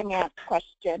the finance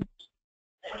question.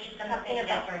 Which is something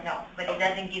yes or no, but it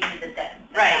doesn't give you the data.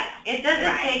 Right. It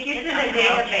doesn't take you to the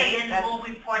database. And then we'll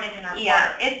report it in our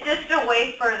Yeah, it's just a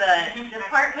way for the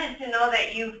department to know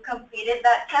that you've completed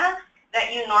that task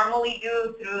that you normally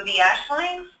do through the ash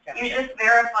line. You're just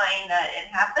verifying that it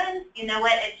happened. You know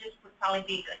what? It just would probably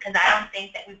be good because I don't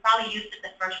think that we probably used it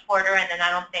the first quarter, and then I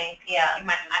don't think. Yeah.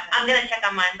 I'm gonna check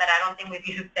on mine, but I don't think we've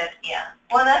used it. Yeah.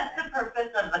 Well, that's the purpose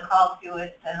of the call too,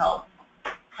 is to help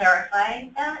clarify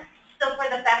that. So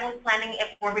for the family planning, if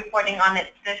we're reporting on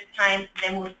it this time,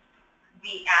 then we'll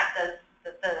add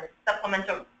the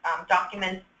supplemental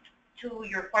documents to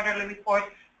your quarterly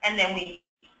report, and then we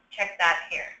check that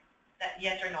here, that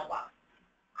yes or no box.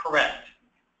 Correct.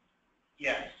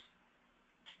 Yes.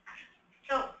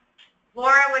 So,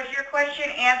 Laura, was your question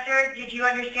answered? Did you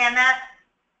understand that?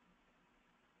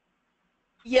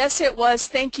 Yes, it was.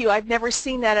 Thank you. I've never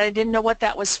seen that. I didn't know what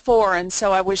that was for, and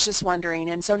so I was just wondering.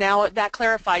 And so now that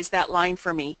clarifies that line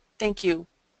for me. Thank you.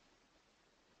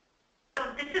 So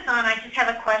this is Anna. I just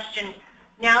have a question.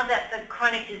 Now that the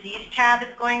chronic disease tab is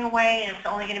going away and it's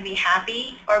only going to be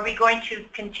happy, are we going to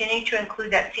continue to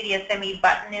include that CDSME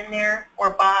button in there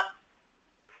or box?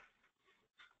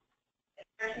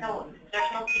 There's no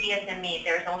CDSME.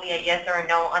 There's only a yes or a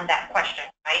no on that question,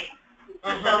 right?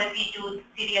 So if you do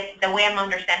CDS, the way I'm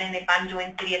understanding, if I'm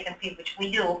doing CDSMP, which we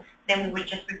do, then we would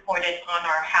just report it on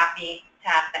our happy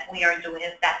tab that we are doing.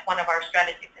 If that's one of our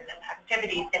strategies and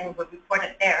activities, then we would report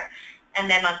it there. And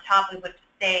then on top, we would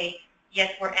say,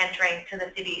 yes, we're entering to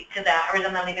the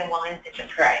Arizona Living Well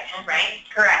Institute. Right. Right?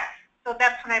 Correct. So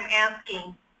that's what I'm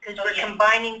asking, because we're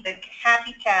combining the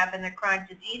happy tab and the chronic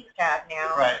disease tab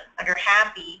now under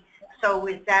happy. So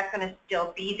is that going to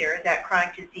still be there, that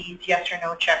chronic disease yes or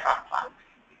no checkoff box?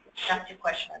 That's the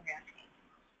question I'm asking.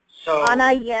 So,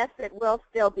 Anna, yes, it will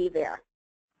still be there.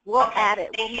 We'll Okay, add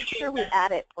it. We'll thank make you. sure we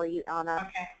add it for you, Anna.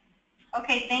 Okay.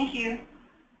 Okay, thank you.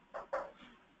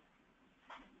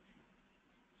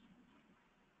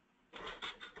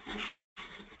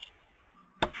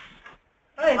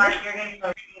 Mark, you're going to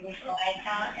go to the initial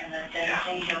account and then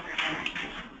change over to.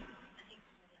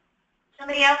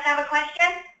 Somebody else have a question?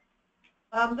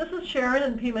 This is Sharon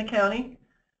in Pima County.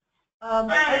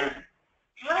 Hi.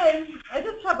 Hi, I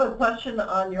just have a question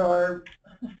on your,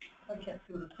 I can't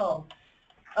see what it's called,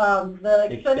 the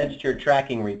expenditure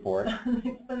tracking report.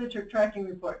 expenditure tracking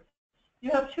report.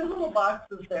 You have two little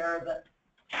boxes there that,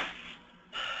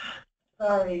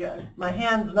 sorry, my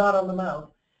hand's not on the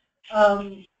mouse,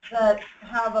 that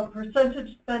have a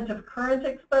percentage spent of current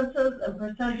expenses and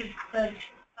percentage spent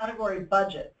category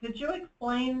budget. Could you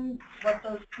explain what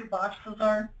those two boxes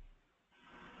are?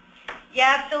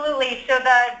 Yeah, absolutely. So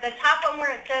the top one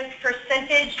where it says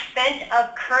percentage spent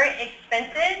of current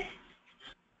expenses,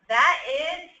 that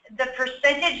is the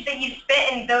percentage that you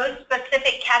spent in those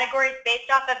specific categories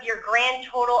based off of your grand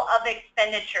total of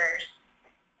expenditures.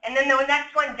 And then the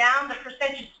next one down, the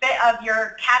percentage spent of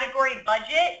your category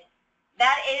budget,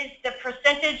 that is the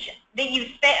percentage that you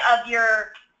spent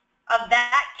of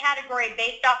that category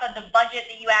based off of the budget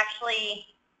that you actually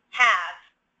have.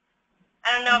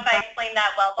 I don't know if I explained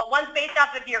that well, but one's based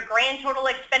off of your grand total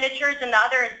expenditures and the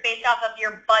other is based off of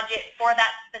your budget for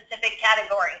that specific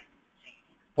category.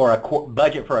 For a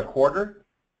budget for a quarter?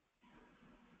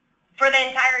 For the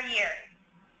entire year.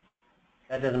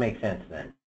 That doesn't make sense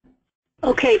then.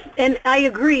 Okay, and I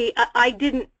agree. I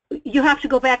didn't, you have to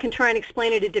go back and try and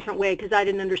explain it a different way because I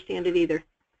didn't understand it either.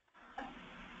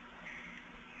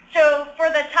 So for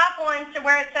the top one, so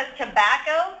where it says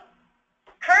tobacco,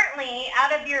 currently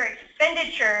out of your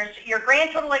expenditures, your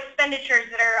grand total expenditures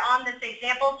that are on this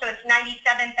example, so it's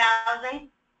 $97,000,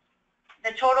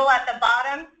 the total at the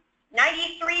bottom,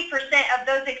 93% of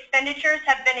those expenditures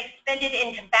have been expended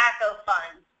in tobacco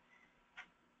funds.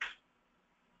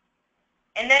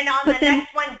 And then on the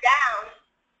next one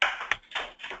down,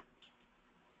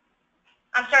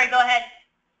 I'm sorry, go ahead.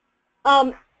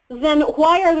 Then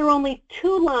why are there only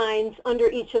 2 lines under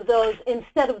each of those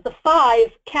instead of the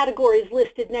 5 categories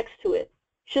listed next to it?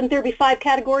 Shouldn't there be 5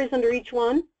 categories under each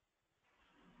one?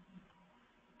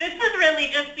 This is really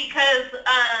just because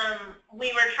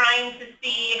we were trying to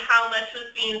see how much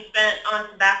was being spent on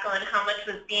tobacco and how much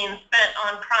was being spent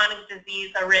on chronic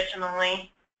disease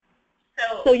originally.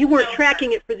 So you weren't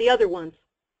tracking it for the other ones?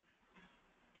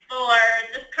 For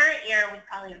this current year, we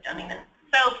probably have done even.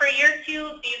 So for year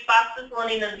 2, these boxes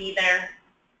won't even be there.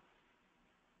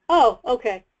 Oh,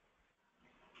 okay.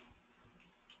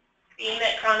 Being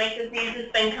that chronic disease has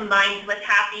been combined with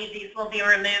HPHC, these will be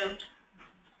removed.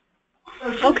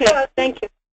 Okay, thank you.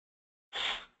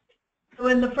 So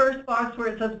in the first box where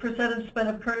it says percentage spent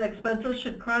of current expenses,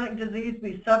 should chronic disease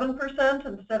be 7%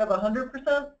 instead of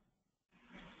 100%?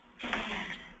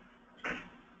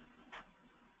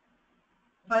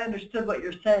 If I understood what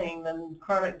you're saying, then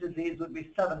chronic disease would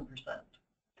be 7%.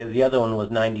 Because the other one was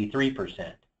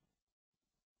 93%.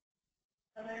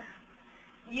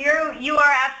 You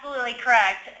are absolutely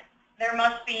correct. There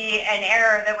must be an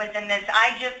error that was in this.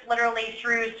 I just literally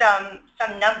threw some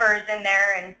numbers in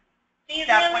there and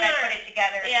stuff when I put it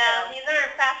together. Yeah, so. These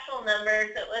are factual numbers.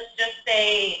 It was just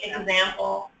a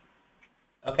example.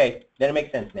 Okay, then it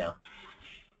makes sense now.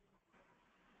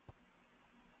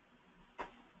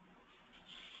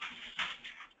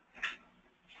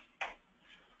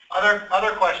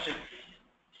 Other questions?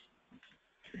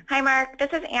 Hi, Mark.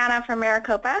 This is Anna from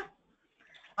Maricopa.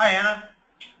 Hi, Anna.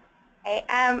 Hey,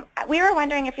 we were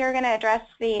wondering if you were going to address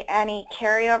any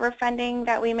carryover funding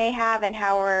that we may have and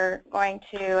how we're going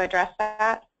to address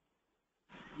that.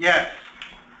 Yes.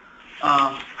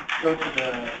 Go to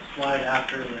the slide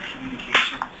after the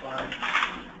communication slide.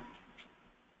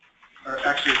 Or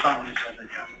actually, it's on the agenda,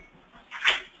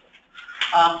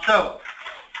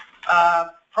 yeah.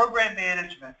 Program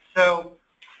management. So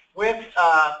with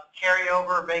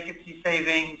carryover, vacancy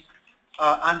savings,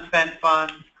 unspent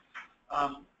funds,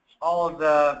 all of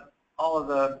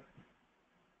the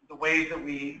ways that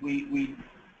we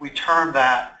term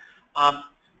that.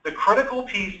 The critical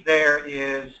piece there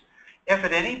is if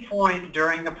at any point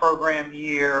during the program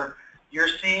year you're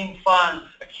seeing funds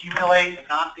accumulate and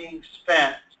not being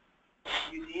spent,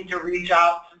 you need to reach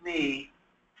out to me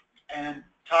and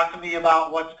talk to me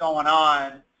about what's going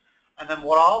on. And then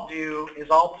what I'll do is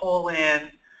I'll pull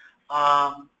in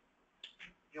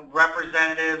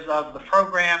representatives of the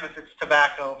program, if it's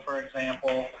tobacco, for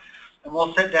example, and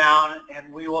we'll sit down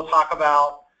and we will talk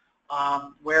about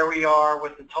where we are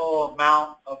with the total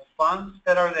amount of funds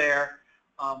that are there,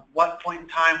 what point in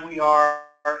time we are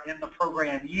in the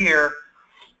program year,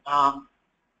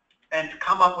 and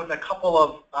come up with a couple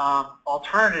of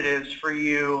alternatives for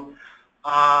you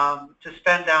to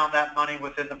spend down that money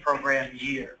within the program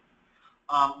year.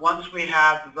 Once we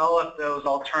have developed those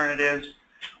alternatives,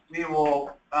 we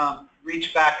will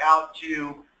reach back out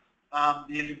to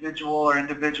the individual or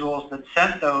individuals that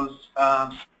sent those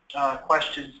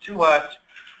questions to us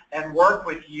and work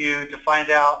with you to find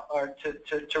out or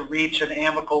to reach an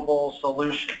amicable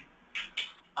solution.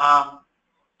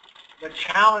 The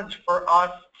challenge for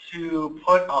us to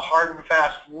put a hard and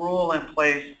fast rule in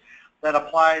place that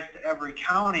applies to every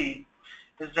county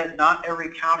is that not every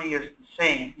county is the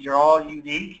same. You're all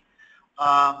unique.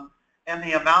 And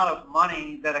the amount of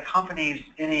money that accompanies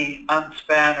any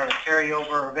unspent or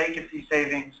carryover or vacancy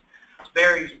savings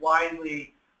varies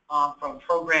widely from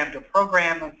program to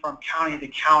program and from county to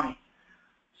county.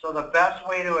 So the best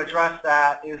way to address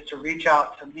that is to reach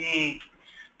out to me,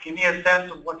 give me a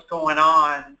sense of what's going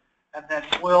on, and then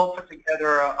we'll put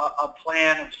together a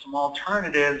plan of some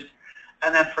alternatives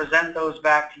and then present those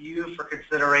back to you for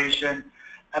consideration,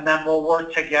 and then we'll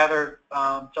work together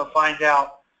to find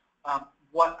out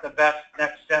what the best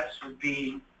next steps would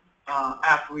be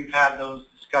after we've had those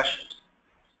discussions.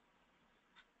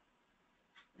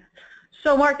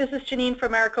 So Mark, this is Janine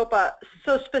from Maricopa.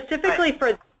 So specifically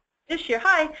for this year,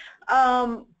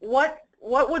 what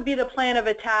would be the plan of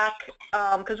attack?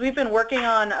 Because we've been working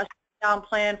on a down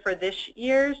plan for this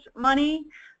year's money.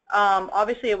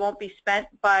 Obviously it won't be spent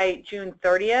by June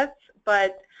 30th,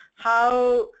 but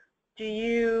how do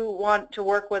you want to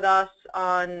work with us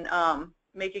on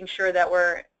making sure that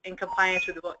we're in compliance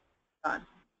with what you've done?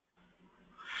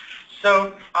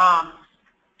 So,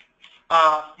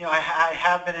 you know, I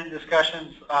have been in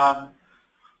discussions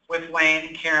with Wayne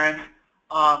and Karen.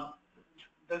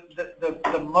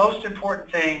 The most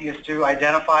important thing is to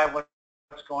identify what's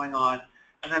going on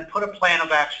and then put a plan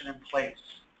of action in place.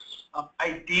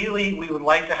 Ideally, we would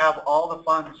like to have all the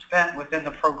funds spent within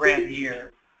the program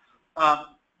year.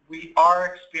 We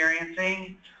are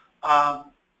experiencing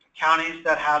counties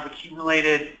that have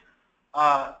accumulated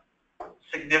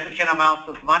significant amounts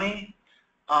of money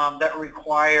that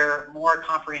require more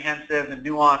comprehensive and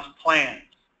nuanced plans.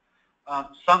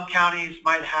 Some counties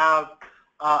might have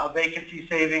a vacancy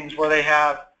savings where they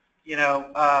have, you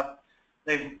know,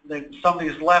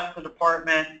 somebody's left the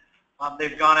department,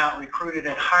 they've gone out and recruited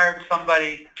and hired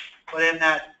somebody, but in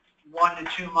that 1 to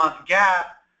 2 month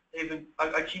gap, they've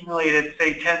accumulated,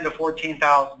 say, $10,000 to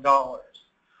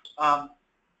 $14,000.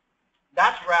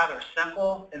 That's rather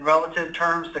simple in relative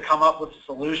terms to come up with a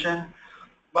solution,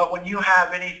 but when you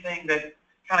have anything that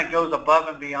kind of goes above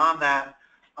and beyond that,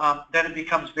 then it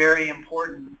becomes very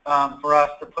important for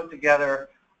us to put together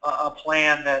a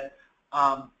plan that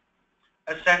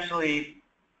essentially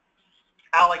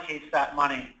allocates that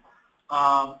money.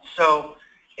 So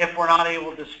if we're not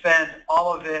able to spend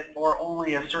all of it or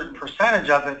only a certain percentage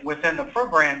of it within the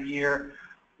program year,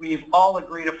 we've all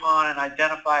agreed upon and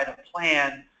identified a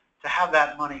plan to have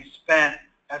that money spent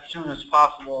as soon as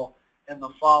possible in the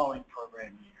following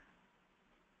program year.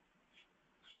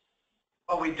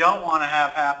 What we don't want to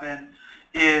have happen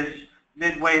is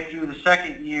midway through the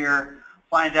second year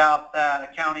find out that a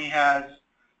county has,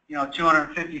 you know,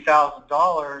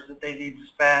 $250,000 that they need to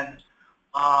spend.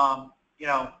 You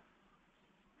know,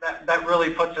 that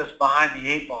really puts us behind the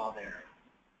 8 ball there,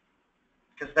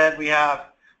 because then we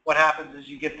have, what happens is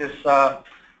you get this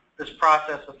this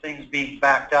process of things being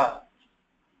backed up.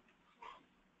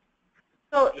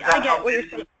 So I get what you're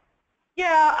saying.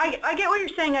 Yeah, I get what you're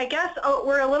saying. I guess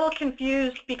we're a little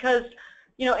confused because,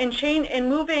 you know, in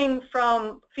moving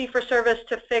from fee-for-service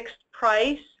to fixed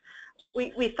price,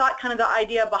 we thought kind of the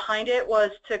idea behind it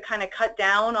was to kind of cut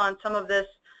down on some of this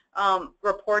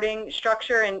reporting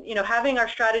structure and, you know, having our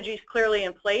strategies clearly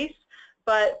in place.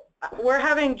 But we're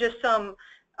having just some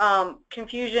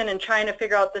confusion and trying to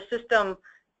figure out the system,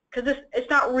 because it's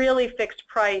not really fixed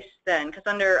price then, because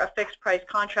under a fixed price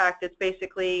contract, it's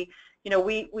basically, you know,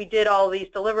 we did all these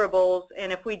deliverables,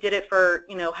 and if we did it for,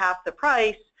 you know, half the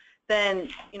price, then,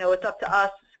 you know, it's up to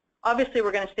us. Obviously,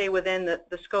 we're going to stay within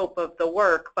the scope of the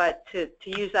work, but to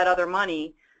use that other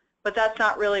money, but that's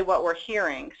not really what we're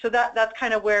hearing. So that's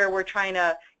kind of where we're trying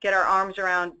to get our arms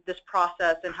around this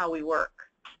process and how we work.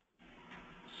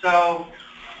 So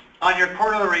on your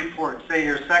quarterly report, say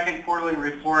your second quarterly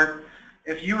report,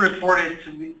 if you reported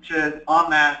on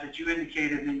that you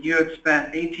indicated that you had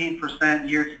spent 18%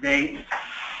 year to date,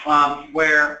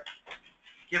 where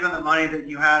given the money that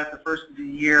you had at the first of the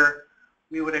year,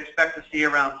 we would expect to see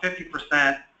around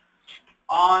 50%.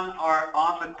 On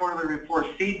the quarterly report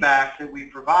feedback that we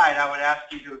provide, I would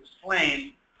ask you to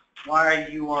explain why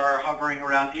you are hovering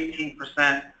around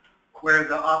 18%, where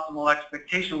the optimal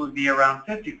expectation would be around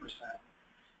 50%.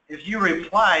 If you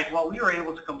replied, well, we were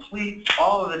able to complete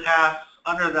all of the tasks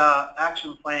under the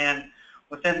action plan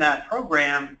within that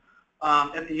program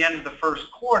at the end of the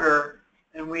first quarter,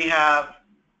 and we have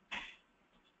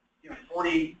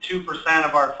 42%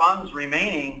 of our funds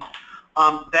remaining,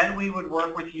 then we would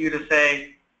work with you to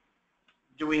say,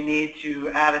 do we need to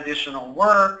add additional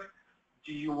work?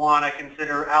 Do you want to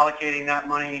consider allocating that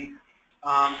money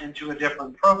into a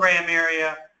different program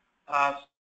area?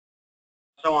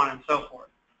 So on and so forth.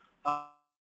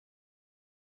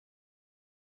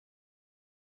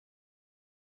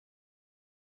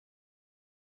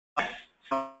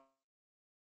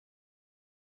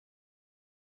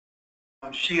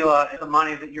 Sheila, the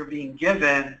money that you're being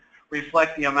given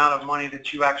reflect the amount of money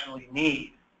that you actually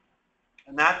need.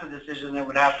 And that's a decision that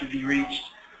would have to be reached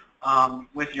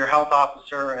with your health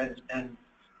officer and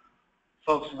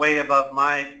folks way above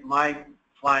my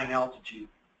flying altitude.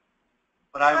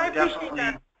 But I would definitely,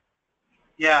 that.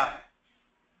 Yeah.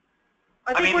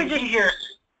 I mean, the key here,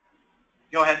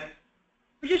 go ahead.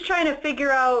 We're just trying to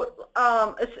figure out,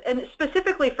 and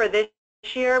specifically for this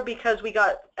year, because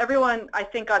everyone, I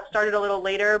think, got started a little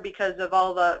later because of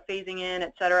all the phasing in,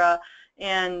 et cetera,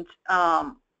 and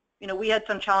we had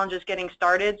some challenges getting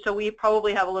started, so we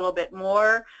probably have a little bit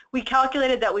more. We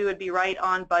calculated that we would be right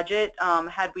on budget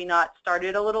had we not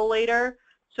started a little later,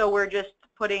 so we're just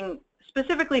putting,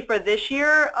 specifically for this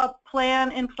year, a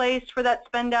plan in place for that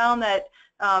spend down that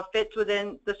fits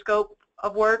within the scope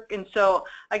of work. And so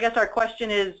I guess our question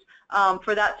is,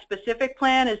 for that specific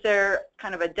plan, is there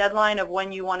kind of a deadline of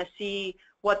when you want to see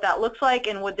what that looks like,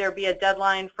 and would there be a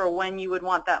deadline for when you would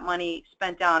want that money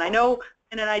spent down? I know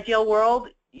in an ideal world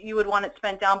you would want it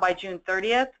spent down by June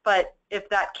 30th, but if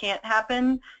that can't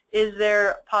happen, is there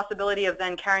a possibility of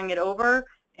then carrying it over,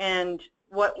 and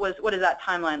what does that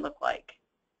timeline look like?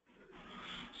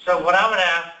 So what I would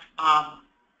ask,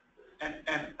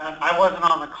 and I wasn't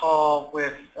on the call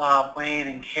with Wayne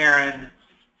and Karen,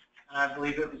 and I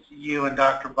believe it was you and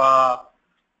Dr. Bob.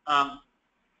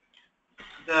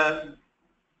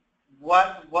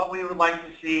 What we would like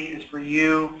to see is for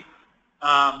you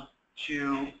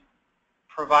to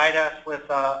provide us with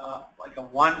like a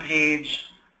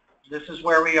one-page, this is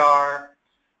where we are,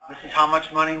 this is how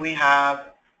much money we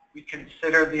have, we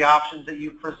consider the options that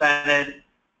you presented,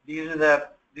 these are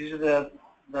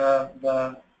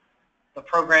the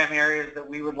program areas that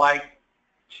we would like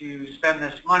to spend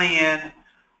this money in.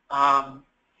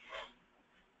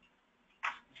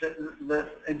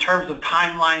 In terms of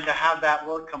timeline to have that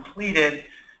work completed,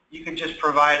 you can just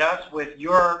provide us with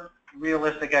your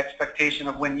realistic expectation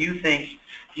of when you think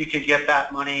you could get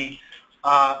that money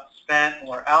spent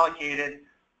or allocated,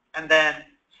 and then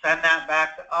send that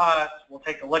back to us. We'll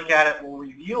take a look at it, we'll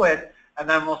review it, and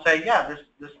then we'll say, yeah,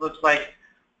 this looks like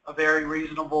a very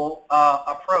reasonable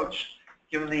approach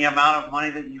given the amount of money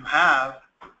that you have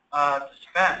to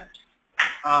spend.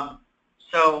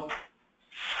 So,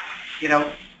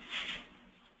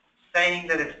 saying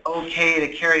that it's okay to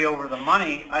carry over the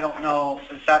money, I don't know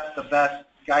if that's the best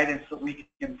guidance that we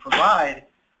can provide.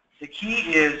 The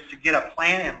key is to get a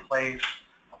plan in place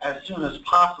as soon as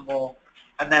possible,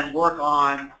 and then work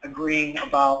on agreeing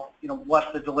about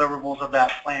what the deliverables of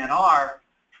that plan are,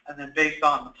 and then based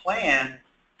on the plan,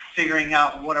 figuring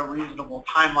out what a reasonable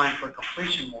timeline for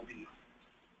completion will be.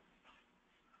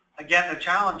 Again, the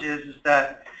challenge is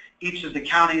that each of the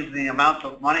counties, the amount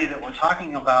of money that we're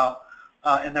talking about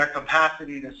and their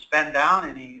capacity to spend down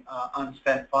any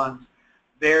unspent funds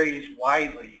varies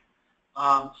widely.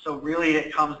 So really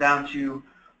it comes down to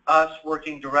us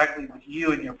working directly with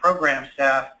you and your program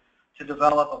staff to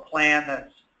develop a plan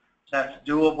that's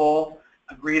doable,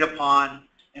 agreed upon,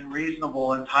 and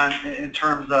reasonable in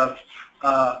terms of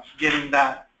getting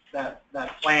that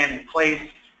plan in place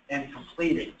and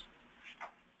completed.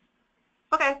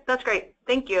 Okay, that's great.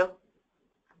 Thank you.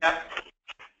 Yep.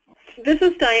 This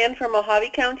is Diane from Mojave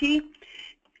County.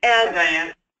 And hi,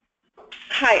 Diane.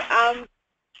 Hi.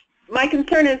 My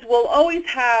concern is we'll always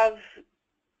have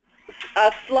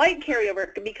a slight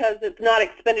carryover because it's not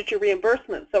expenditure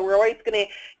reimbursement. So we're always going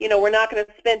to, we're not going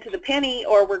to spend to the penny,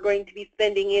 or we're going to be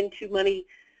spending into money.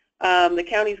 The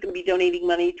county is going to be donating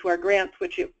money to our grants,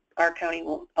 which our county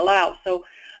won't allow. So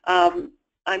I'm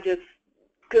just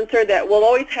concerned that we'll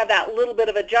always have that little bit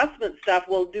of adjustment stuff.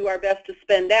 We'll do our best to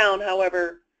spend down.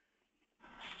 However,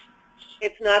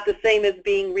 it's not the same as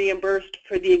being reimbursed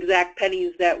for the exact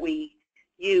pennies that we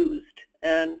used.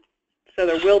 And So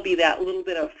there will be that little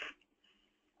bit of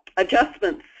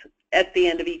adjustments at the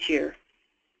end of each year.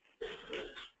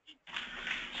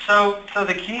 So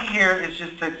the key here is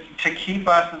just to keep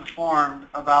us informed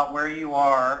about where you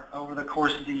are over the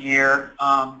course of the year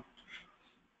on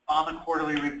the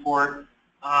quarterly report.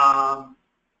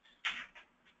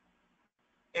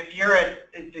 If you're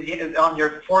on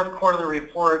your fourth quarterly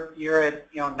report, you're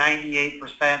at 98%,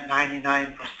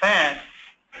 99%. That's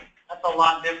a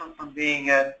lot different from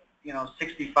being at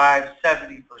 65,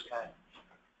 70%.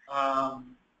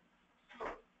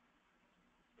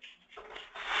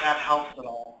 That helps at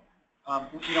all.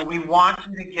 We want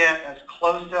you to get as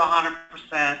close to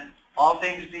 100%, all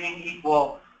things being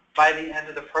equal, by the end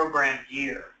of the program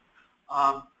year.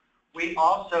 We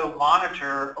also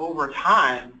monitor over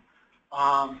time,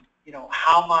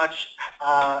 how much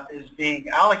is being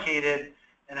allocated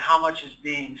and how much is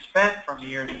being spent from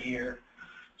year to year.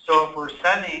 So if we're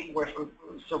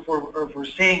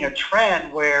seeing a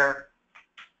trend where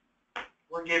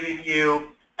we're giving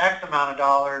you X amount of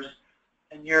dollars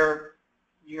and you're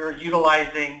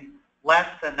utilizing less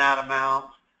than that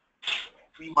amount,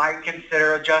 we might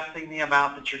consider adjusting the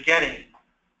amount that you're getting.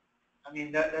 I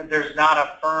mean, there's not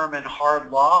a firm and hard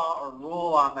law or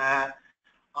rule on that,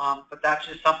 but that's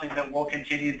just something that we'll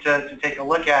continue to take a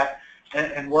look at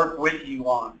and work with you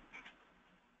on.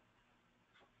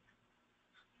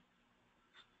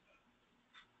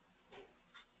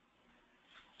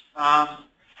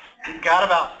 We've got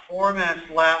about 4 minutes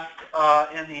left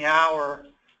in the hour.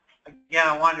 Again,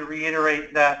 I wanted to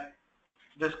reiterate that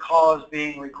this call is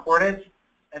being recorded,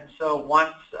 and so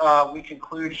once we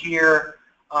conclude here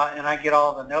and I get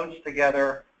all the notes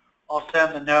together, I'll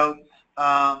send the notes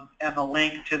and the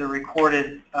link to the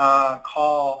recorded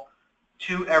call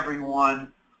to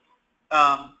everyone.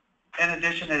 In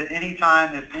addition, at any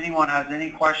time, if anyone has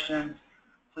any questions,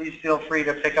 please feel free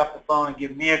to pick up the phone and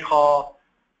give me a call,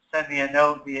 send me a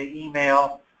note via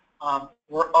email.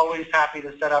 We're always happy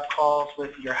to set up calls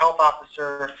with your health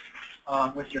officer,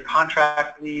 with your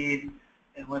contract lead,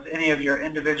 and with any of your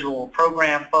individual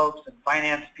program folks and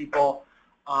finance people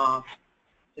to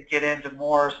get into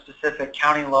more specific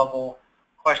county level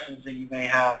questions that you may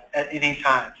have at any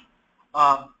time.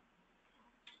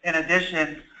 In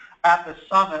addition, at the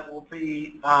summit, we'll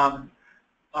be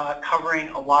covering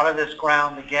a lot of this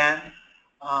ground again,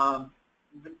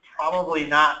 probably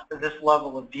not to this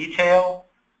level of detail,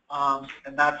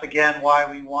 and that's again why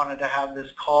we wanted to have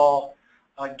this call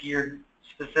geared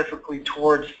specifically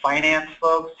towards finance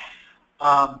folks.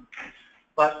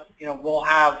 But we'll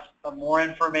have more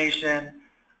information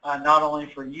not only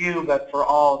for you but for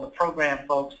all of the program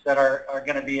folks that are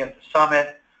going to be at the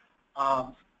summit.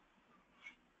 Kind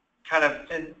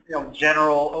of in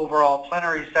general overall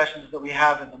plenary sessions that we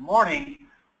have in the morning,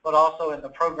 but also in the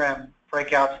program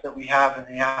breakouts that we have in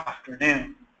the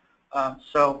afternoon.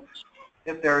 So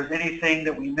if there's anything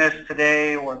that we missed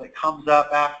today or that comes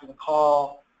up after the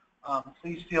call,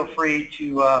 please feel free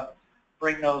to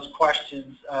bring those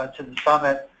questions to the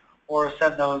summit or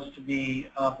send those to me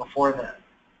before then.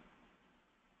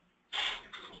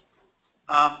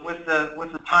 With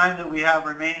the time that we have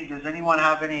remaining, does anyone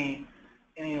have any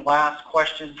last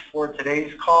questions for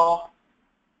today's call?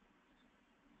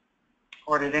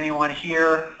 Or did anyone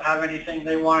here have anything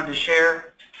they wanted to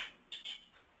share?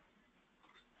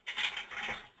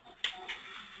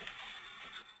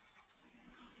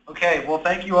 Okay, well,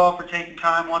 thank you all for taking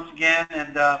time once again,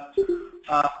 and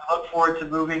look forward to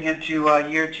moving into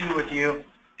year 2 with you.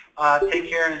 Take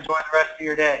care and enjoy the rest of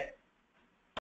your day.